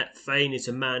 The Thane is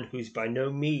a man who is by no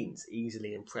means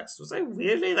easily impressed. Was I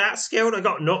really that skilled? I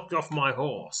got knocked off my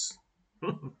horse.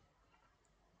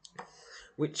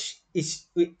 Which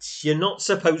you're not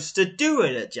supposed to do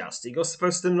in a jousting. You're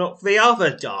supposed to knock the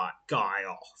other guy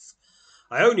off.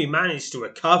 I only managed to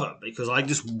recover because I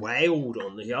just wailed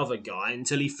on the other guy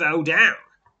until he fell down.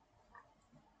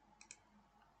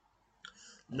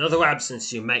 Another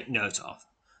absence you make note of,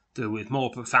 though with more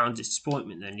profound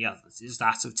disappointment than the others, is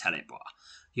that of Telebra.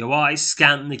 Your eyes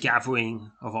scan the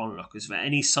gathering of onlookers for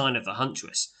any sign of the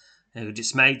huntress, and are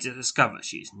dismayed to discover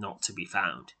she is not to be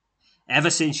found. Ever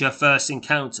since your first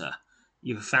encounter,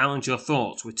 you have found your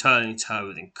thoughts returning to her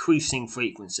with increasing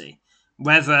frequency.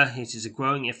 Whether it is a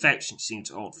growing affection you seem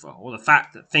to hold for, or the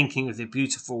fact that thinking of the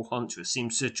beautiful huntress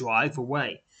seems to drive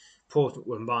away important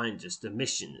reminders of the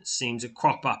mission that seems to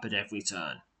crop up at every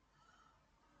turn.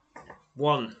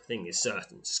 One thing is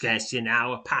certain, scarcely an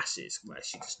hour passes where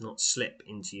she does not slip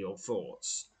into your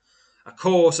thoughts. A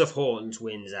chorus of horns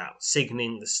wins out,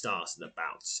 signalling the start of the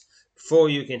bouts. Before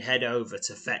you can head over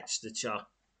to fetch the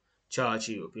charge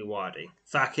you will be riding,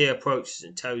 Fakir approaches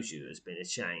and tells you there's been a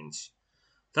change.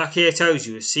 Thakir tells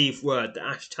you received word that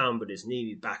Ash Tambard is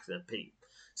needed back in the peak,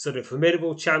 so the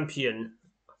formidable champion,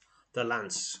 the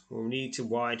Lance, will need to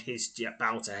wide his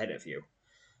bout ahead of you.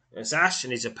 As Ash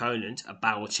and his opponent, a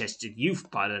barrel-chested youth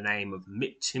by the name of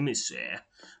Timisir,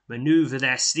 manoeuvre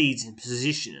their steeds in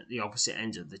position at the opposite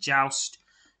end of the joust,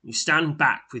 you stand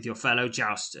back with your fellow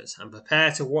jousters and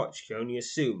prepare to watch you only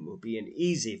assume will be an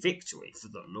easy victory for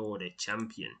the lauded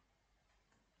champion.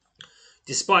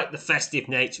 Despite the festive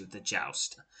nature of the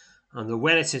joust and the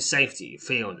relative safety you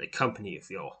feel in the company of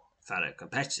your fellow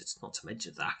competitors, not to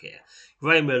mention Thakir,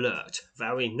 remain alert,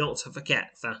 vowing not to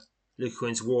forget that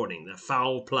Luquin's warning that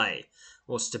foul play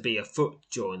was to be afoot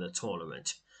during the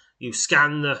tournament. You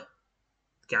scan the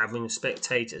gathering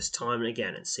spectators time and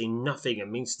again and see nothing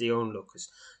amidst the onlookers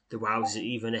that rouses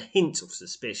even a hint of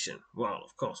suspicion. Well,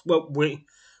 of course,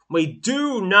 we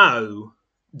do know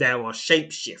there are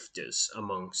shapeshifters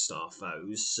amongst our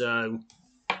foes, so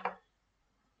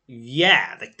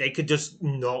yeah, they could just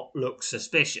not look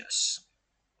suspicious.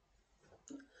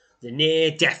 The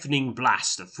near-deafening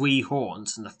blast of three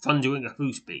horns and the thundering of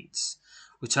hoofbeats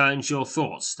returns your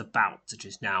thoughts to the bout that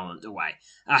is now underway.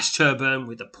 Ashturban,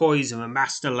 with the poise of a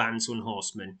master landsman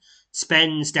horseman,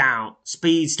 speeds down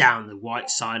the right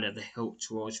side of the hill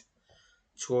towards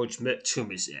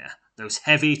Tumizir. Those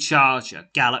heavy charger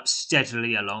gallops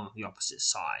steadily along the opposite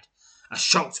side. A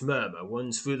shocked murmur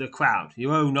runs through the crowd.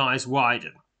 Your own eyes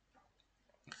widen,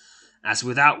 as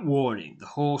without warning the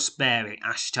horse bearing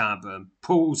Ashturban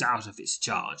pulls out of its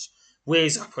charge,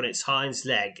 rears up on its hind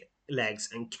legs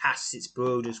and casts its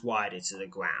boulders wider to the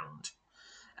ground.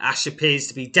 Ash appears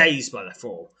to be dazed by the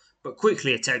fall, but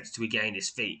quickly attempts to regain his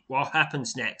feet. What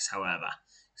happens next, however,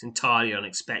 is entirely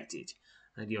unexpected,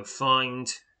 and your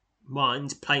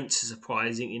mind paints a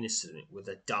surprising incident with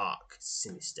a dark,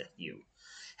 sinister hue.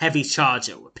 Heavy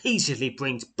Charger repeatedly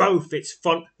brings both its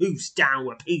front hoofs down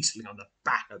repeatedly on the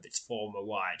back of its former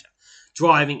rider,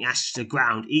 driving Ash to the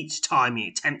ground each time he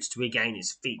attempts to regain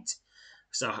his feet.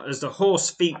 So as the horse's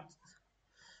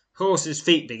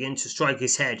feet begin to strike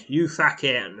his head, you,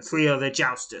 Thakir, and the three other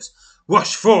jousters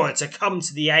rush forward to come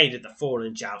to the aid of the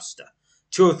fallen jouster.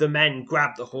 Two of the men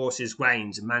grab the horse's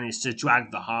reins and manage to drag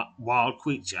the wild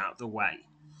creature out of the way.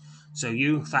 So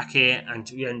you, Thakir, and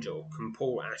Yendel can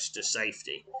pull Ash to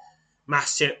safety.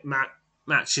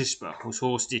 Matshispa, whose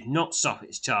horse did not stop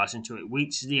its charge until it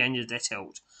reaches the end of the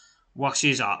tilt,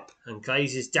 rushes up and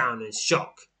gazes down in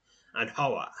shock and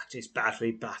horror at his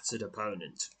badly battered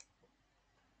opponent.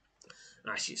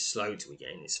 Ash is slow to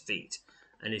regain his feet,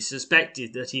 and is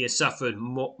suspected that he has suffered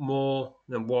more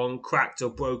than one cracked or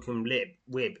broken rib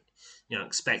in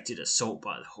unexpected assault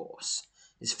by the horse.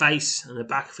 His face and the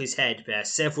back of his head bear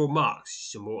several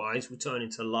marks, his eyes will turn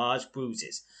into large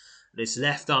bruises, and his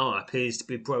left arm appears to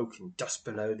be broken just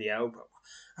below the elbow.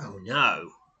 Oh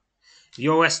no! In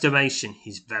your estimation,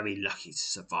 he's very lucky to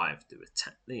survive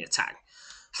the attack.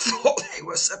 Thought they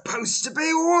were supposed to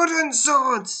be wooden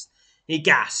swords! He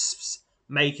gasps,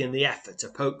 making the effort to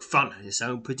poke fun at his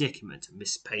own predicament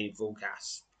amidst painful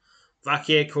gasps.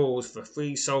 Thakir calls for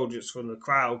 3 soldiers from the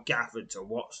crowd gathered to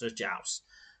watch the joust,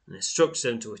 and instructs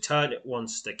them to return at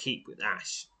once to keep with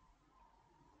Ash.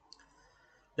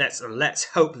 Let's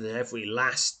hope that every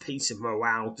last piece of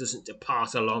morale doesn't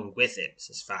depart along with him,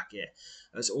 says Thakir,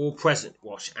 as all present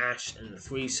watch Ash and the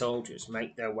 3 soldiers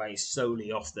make their way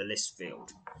slowly off the list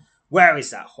field. Where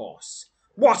is that horse?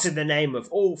 What in the name of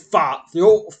the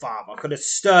Allfather could have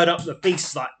stirred up the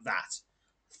beast like that?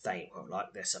 They won't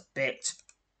like this a bit.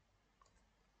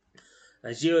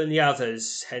 As you and the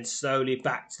others head slowly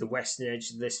back to the western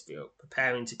edge of this field,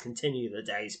 preparing to continue the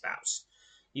day's bouts,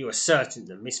 you are certain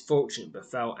the misfortune that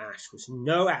befell Ash was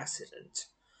no accident.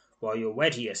 While you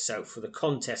ready yourself for the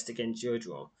contest against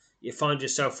Yudron, you find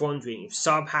yourself wondering if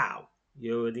somehow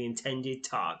you are the intended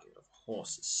target of a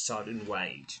horse's sudden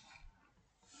rage.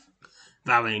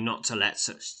 Vowing not to let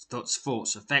such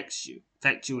thoughts affect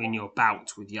you in your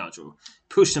bout with Yudron,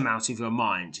 push them out of your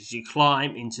mind as you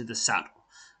climb into the saddle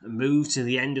and move to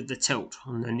the end of the tilt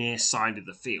on the near side of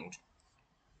the field.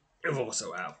 You've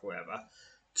also out, however,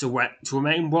 to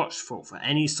remain watchful for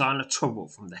any sign of trouble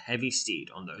from the heavy steed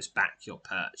on whose back you're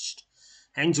perched.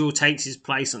 Hengel takes his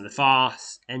place on the far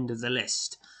end of the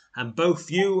list, and both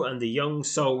you and the young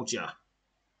soldier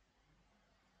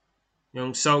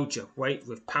wait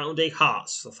with pounding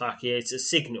hearts for Thakir to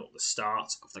signal the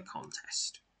start of the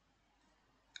contest.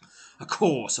 A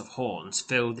chorus of horns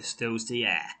fills the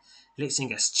air,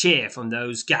 eliciting a cheer from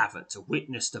those gathered to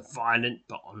witness the violent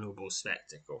but honourable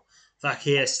spectacle.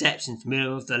 Thakir steps into the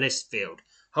middle of the list field,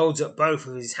 holds up both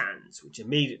of his hands, which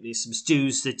immediately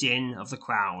subdues the din of the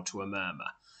crowd to a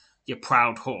murmur. Your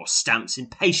proud horse stamps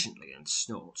impatiently and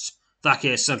snorts.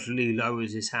 Thakir suddenly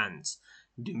lowers his hands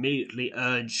and immediately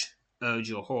urge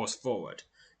your horse forward.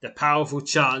 The powerful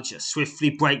charger swiftly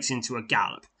breaks into a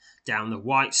gallop down the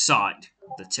right side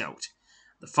of the tilt.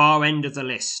 At the far end of the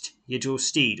list, Yidril's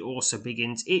steed also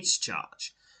begins its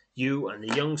charge. You and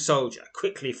the young soldier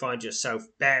quickly find yourself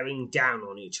bearing down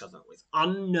on each other with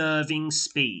unnerving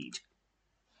speed.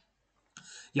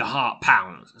 Your heart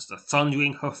pounds as the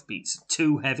thundering hoofbeats of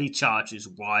two heavy chargers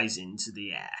rise into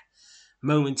the air,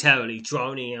 momentarily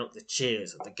drowning out the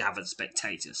cheers of the gathered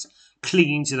spectators,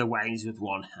 clinging to the reins with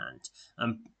one hand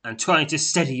and trying to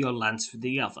steady your lance with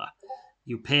the other.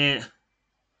 You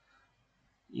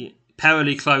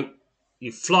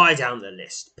fly down the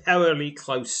list, perilously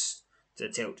close to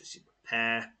the tilt as you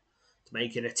prepare to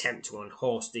make an attempt to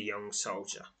unhorse the young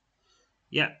soldier.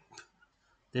 Yep,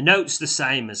 the note's the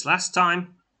same as last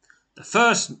time.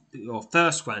 Your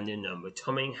first random number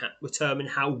determine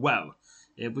how well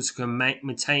it was to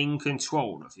maintain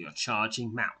control of your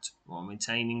charging mount while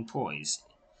retaining your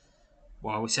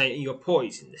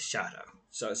poise in the shadow.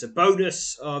 So it's a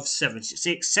bonus of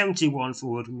 76, 71 for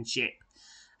woodmanship,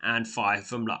 and 5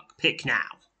 from luck. Pick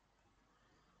now.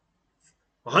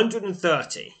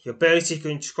 130. Your ability to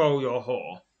control your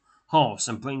horse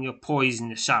and bring your poise in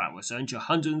the shadow has earned you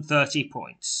 130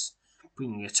 points,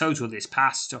 bringing your total this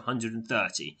pass to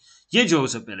 130.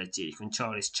 Yidril's ability to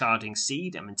control his charging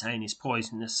steed and maintain his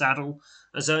poise in the saddle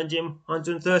has earned him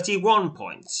 131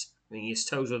 points, bringing his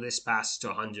total this pass to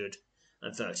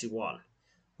 131.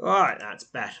 Alright, that's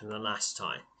better than last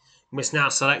time. You must now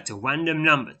select a random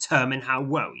number to determine how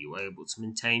well you are able to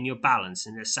maintain your balance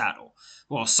in the saddle,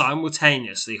 while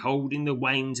simultaneously holding the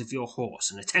reins of your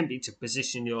horse and attempting to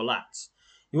position your lance.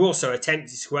 You also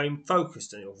attempted to aim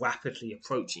focused on your rapidly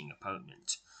approaching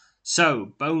opponent.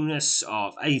 So, bonus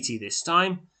of 80 this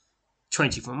time,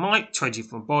 20 from might, 20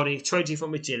 from body, 20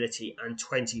 from agility, and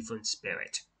 20 from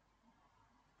spirit.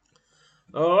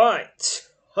 Alright,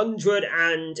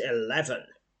 111.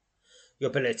 Your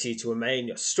ability to remain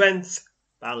your strength,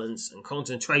 balance, and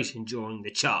concentration during the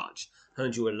charge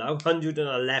earned you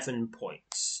 111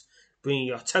 points, bringing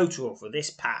your total for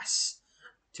this pass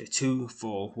to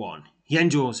 241.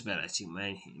 Yendril's ability to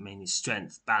maintain his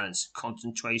strength, balance, and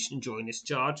concentration during this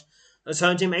charge has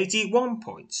earned him 81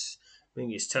 points,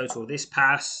 bringing his total this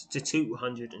pass to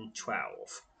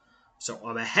 212. So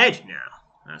I'm ahead now.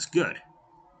 That's good.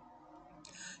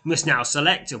 You must now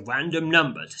select a random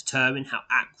number to determine how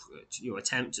accurate your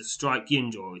attempt to strike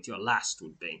Yendril with your last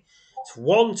would be. It's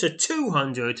 1 to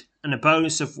 200 and a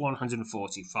bonus of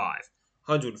 145.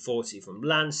 140 from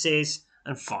lances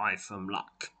and 5 from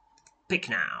luck. Pick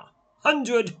now.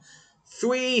 100,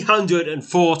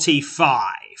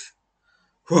 345.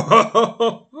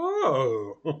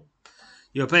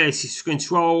 Your ability to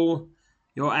control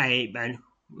your aim and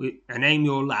aim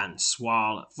your lance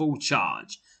while at full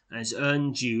charge has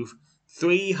earned you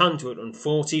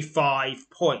 345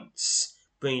 points,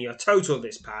 bringing your total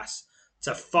this pass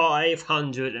to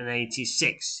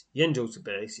 586. Yendril's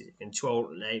ability to control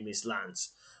and aim his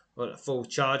lance while at full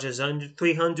charge has earned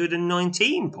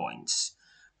 319 points,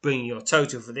 bringing your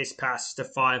total for this pass to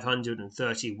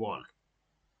 531.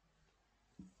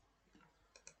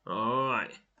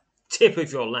 Alright. Tip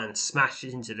of your lance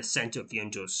smashes into the centre of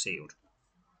Yendril's shield.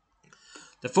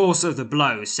 The force of the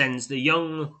blow sends the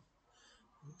young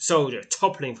soldier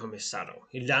toppling from his saddle.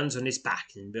 He lands on his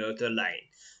back in the middle of the lane.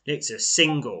 Licks a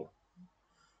single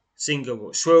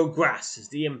shrill grasp as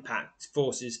the impact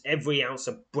forces every ounce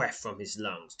of breath from his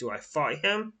lungs. Do I fight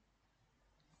him?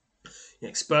 You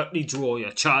expertly draw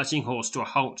your charging horse to a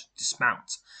halt,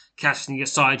 dismount, casting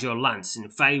aside your lance in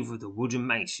favour of the wooden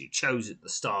mace you chose at the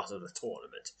start of the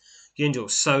tournament.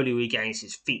 Yendril slowly regains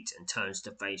his feet and turns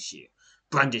to face you,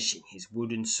 brandishing his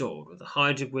wooden sword with a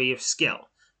high degree of skill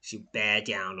as you bear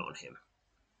down on him.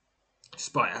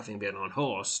 Despite having been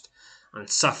unhorsed and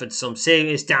suffered some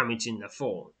serious damage in the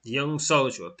fall, the young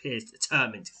soldier appears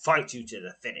determined to fight you to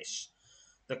the finish.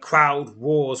 The crowd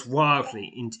roars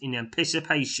wildly in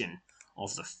anticipation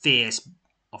of a fierce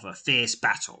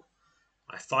battle.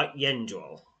 I fight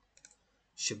Yendril.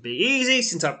 Should be easy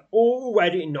since I've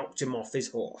already knocked him off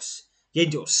his horse.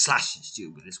 Yendril slashes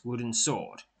you with his wooden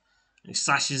sword. He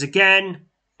slashes again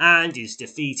and is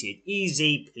defeated.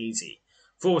 Easy peasy.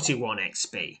 41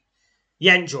 XP.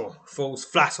 Yendril falls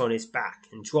flat on his back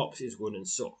and drops his wooden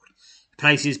sword. He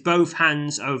places both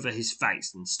hands over his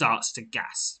face and starts to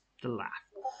laugh,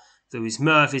 though his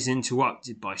mirth is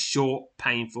interrupted by short,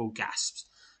 painful gasps.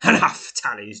 Enough,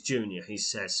 Tallies Jr., he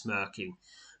says, smirking.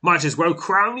 Might as well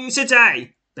crown you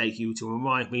today. Beg you to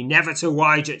remind me never to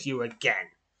ride at you again.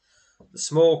 The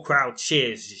small crowd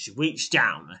cheers as you reach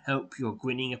down and help your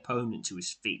grinning opponent to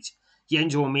his feet.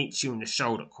 Yendor meets you in the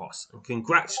shoulder cross and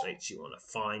congratulates you on a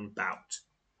fine bout.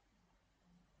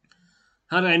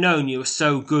 Had I known you were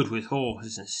so good with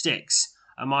horses and sticks,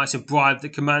 I might have bribed the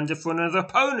commander for another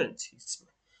opponent, he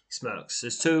smirks,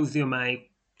 as two of you make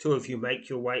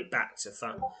your way back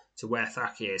to where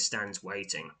Thakir stands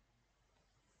waiting.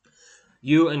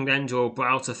 You and Yendor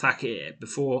bow to Thakir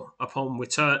upon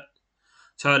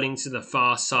returning to the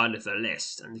far side of the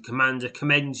list, and the commander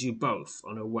commends you both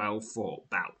on a well-fought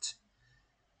bout.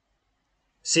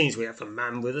 Seems we have a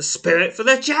man with a spirit for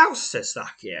the joust, says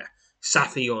Thakir,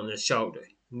 slapping you on the shoulder.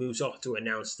 He moves off to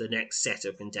announce the next set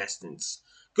of contestants.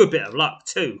 Good bit of luck,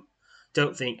 too.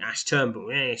 Don't think Ash Turnbull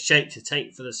in any shape to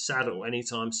take for the saddle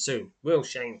anytime soon. Real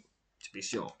shame, to be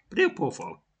sure, but he'll pull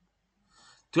through.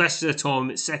 The rest of the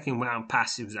tournament's second round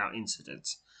passes without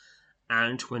incident,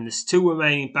 and when the two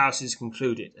remaining bouts is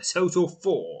concluded, a total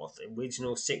 4 of the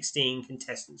original 16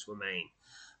 contestants remain.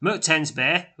 Merc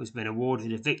Tensbear, who's been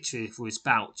awarded a victory for his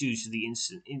bout due to the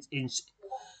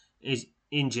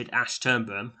injured Ash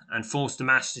Turnbull and forced to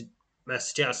Master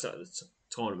Joust at the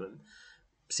tournament,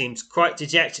 seems quite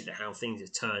dejected at how things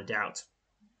have turned out.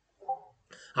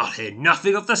 I'll hear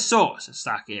nothing of the sort, says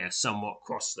Thakir somewhat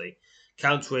crossly,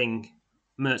 countering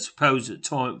Mert's proposal that the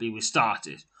tournament be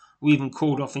restarted, or even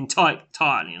called off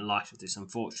entirely in light of this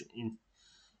unfortunate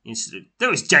incident.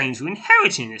 There is danger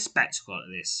inheriting a spectacle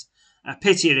like this. A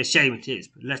pity and a shame it is,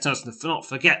 but let us not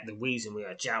forget the reason we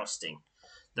are jousting.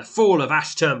 The fall of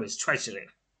Ash Turnbull's tragedy.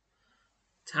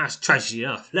 That's tragedy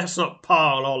enough. Let's not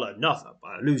pile on another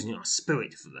by losing our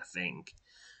spirit for the thing.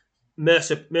 Mert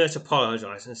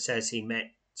apologises and says he meant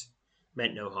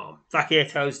no harm.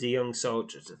 Thakir tells the young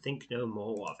soldier to think no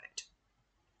more of it.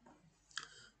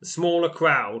 The smaller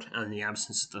crowd and the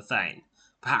absence of the Thane,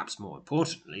 perhaps more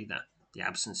importantly the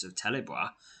absence of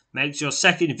Telebra, makes your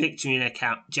second victory in a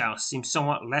joust seem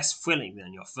somewhat less thrilling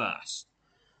than your first.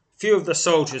 Few of the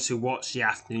soldiers who watch the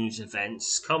afternoon's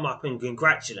events come up and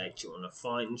congratulate you on a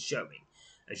fine showing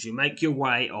as you make your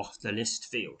way off the list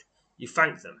field. You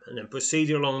thank them and then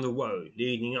proceed along the road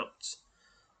leading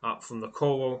up from the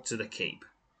Coral to the keep.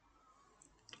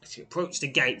 As you approach the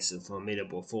gates of the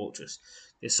formidable fortress,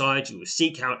 decide you will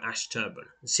seek out Ash Turnbull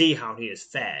and see how he has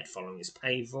fared following his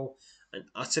painful and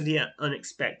utterly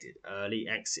unexpected early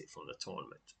exit from the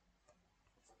tournament.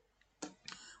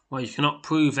 While you cannot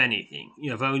prove anything,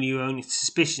 you have only your own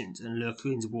suspicions and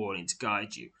Lurkrin's warning to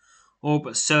guide you, all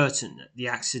but certain that the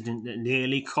accident that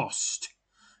nearly cost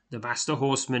the Master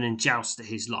Horseman and Jouster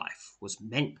his life was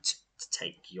meant to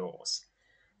take yours.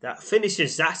 That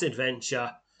finishes that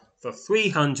adventure for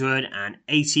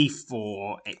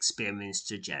 384 experience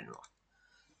to general.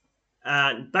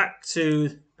 And back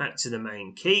to the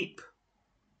main keep.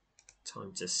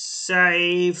 Time to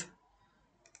save.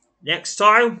 Next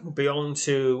time, we'll be on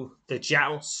to the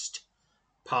Joust,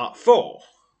 Part 4.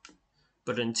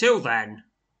 But until then,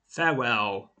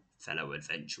 farewell, fellow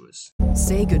adventurers.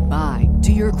 Say goodbye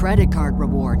to your credit card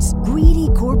rewards. Greedy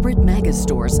corporate mega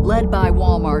stores, led by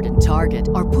Walmart and Target,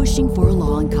 are pushing for a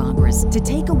law in Congress to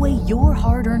take away your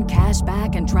hard-earned cash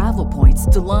back and travel points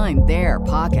to line their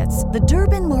pockets. The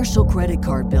Durbin-Marshall credit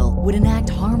card bill would enact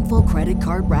harmful credit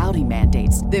card routing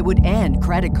mandates that would end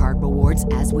credit card rewards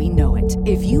as we know it.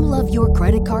 If you love your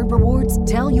credit card rewards,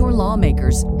 tell your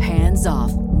lawmakers, hands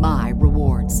off my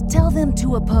rewards. Tell them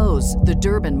to oppose the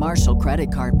Durbin-Marshall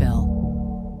credit card bill.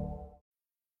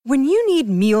 When you need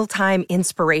mealtime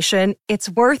inspiration, it's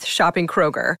worth shopping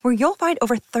Kroger, where you'll find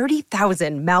over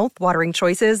 30,000 mouth-watering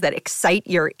choices that excite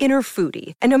your inner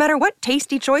foodie. And no matter what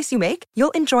tasty choice you make,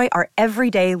 you'll enjoy our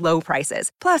everyday low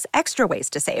prices, plus extra ways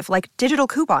to save, like digital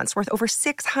coupons worth over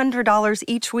 $600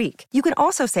 each week. You can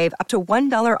also save up to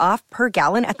 $1 off per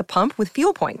gallon at the pump with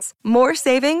fuel points. More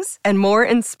savings and more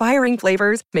inspiring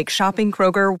flavors make shopping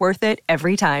Kroger worth it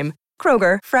every time.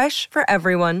 Kroger, fresh for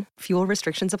everyone. Fuel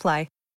restrictions apply.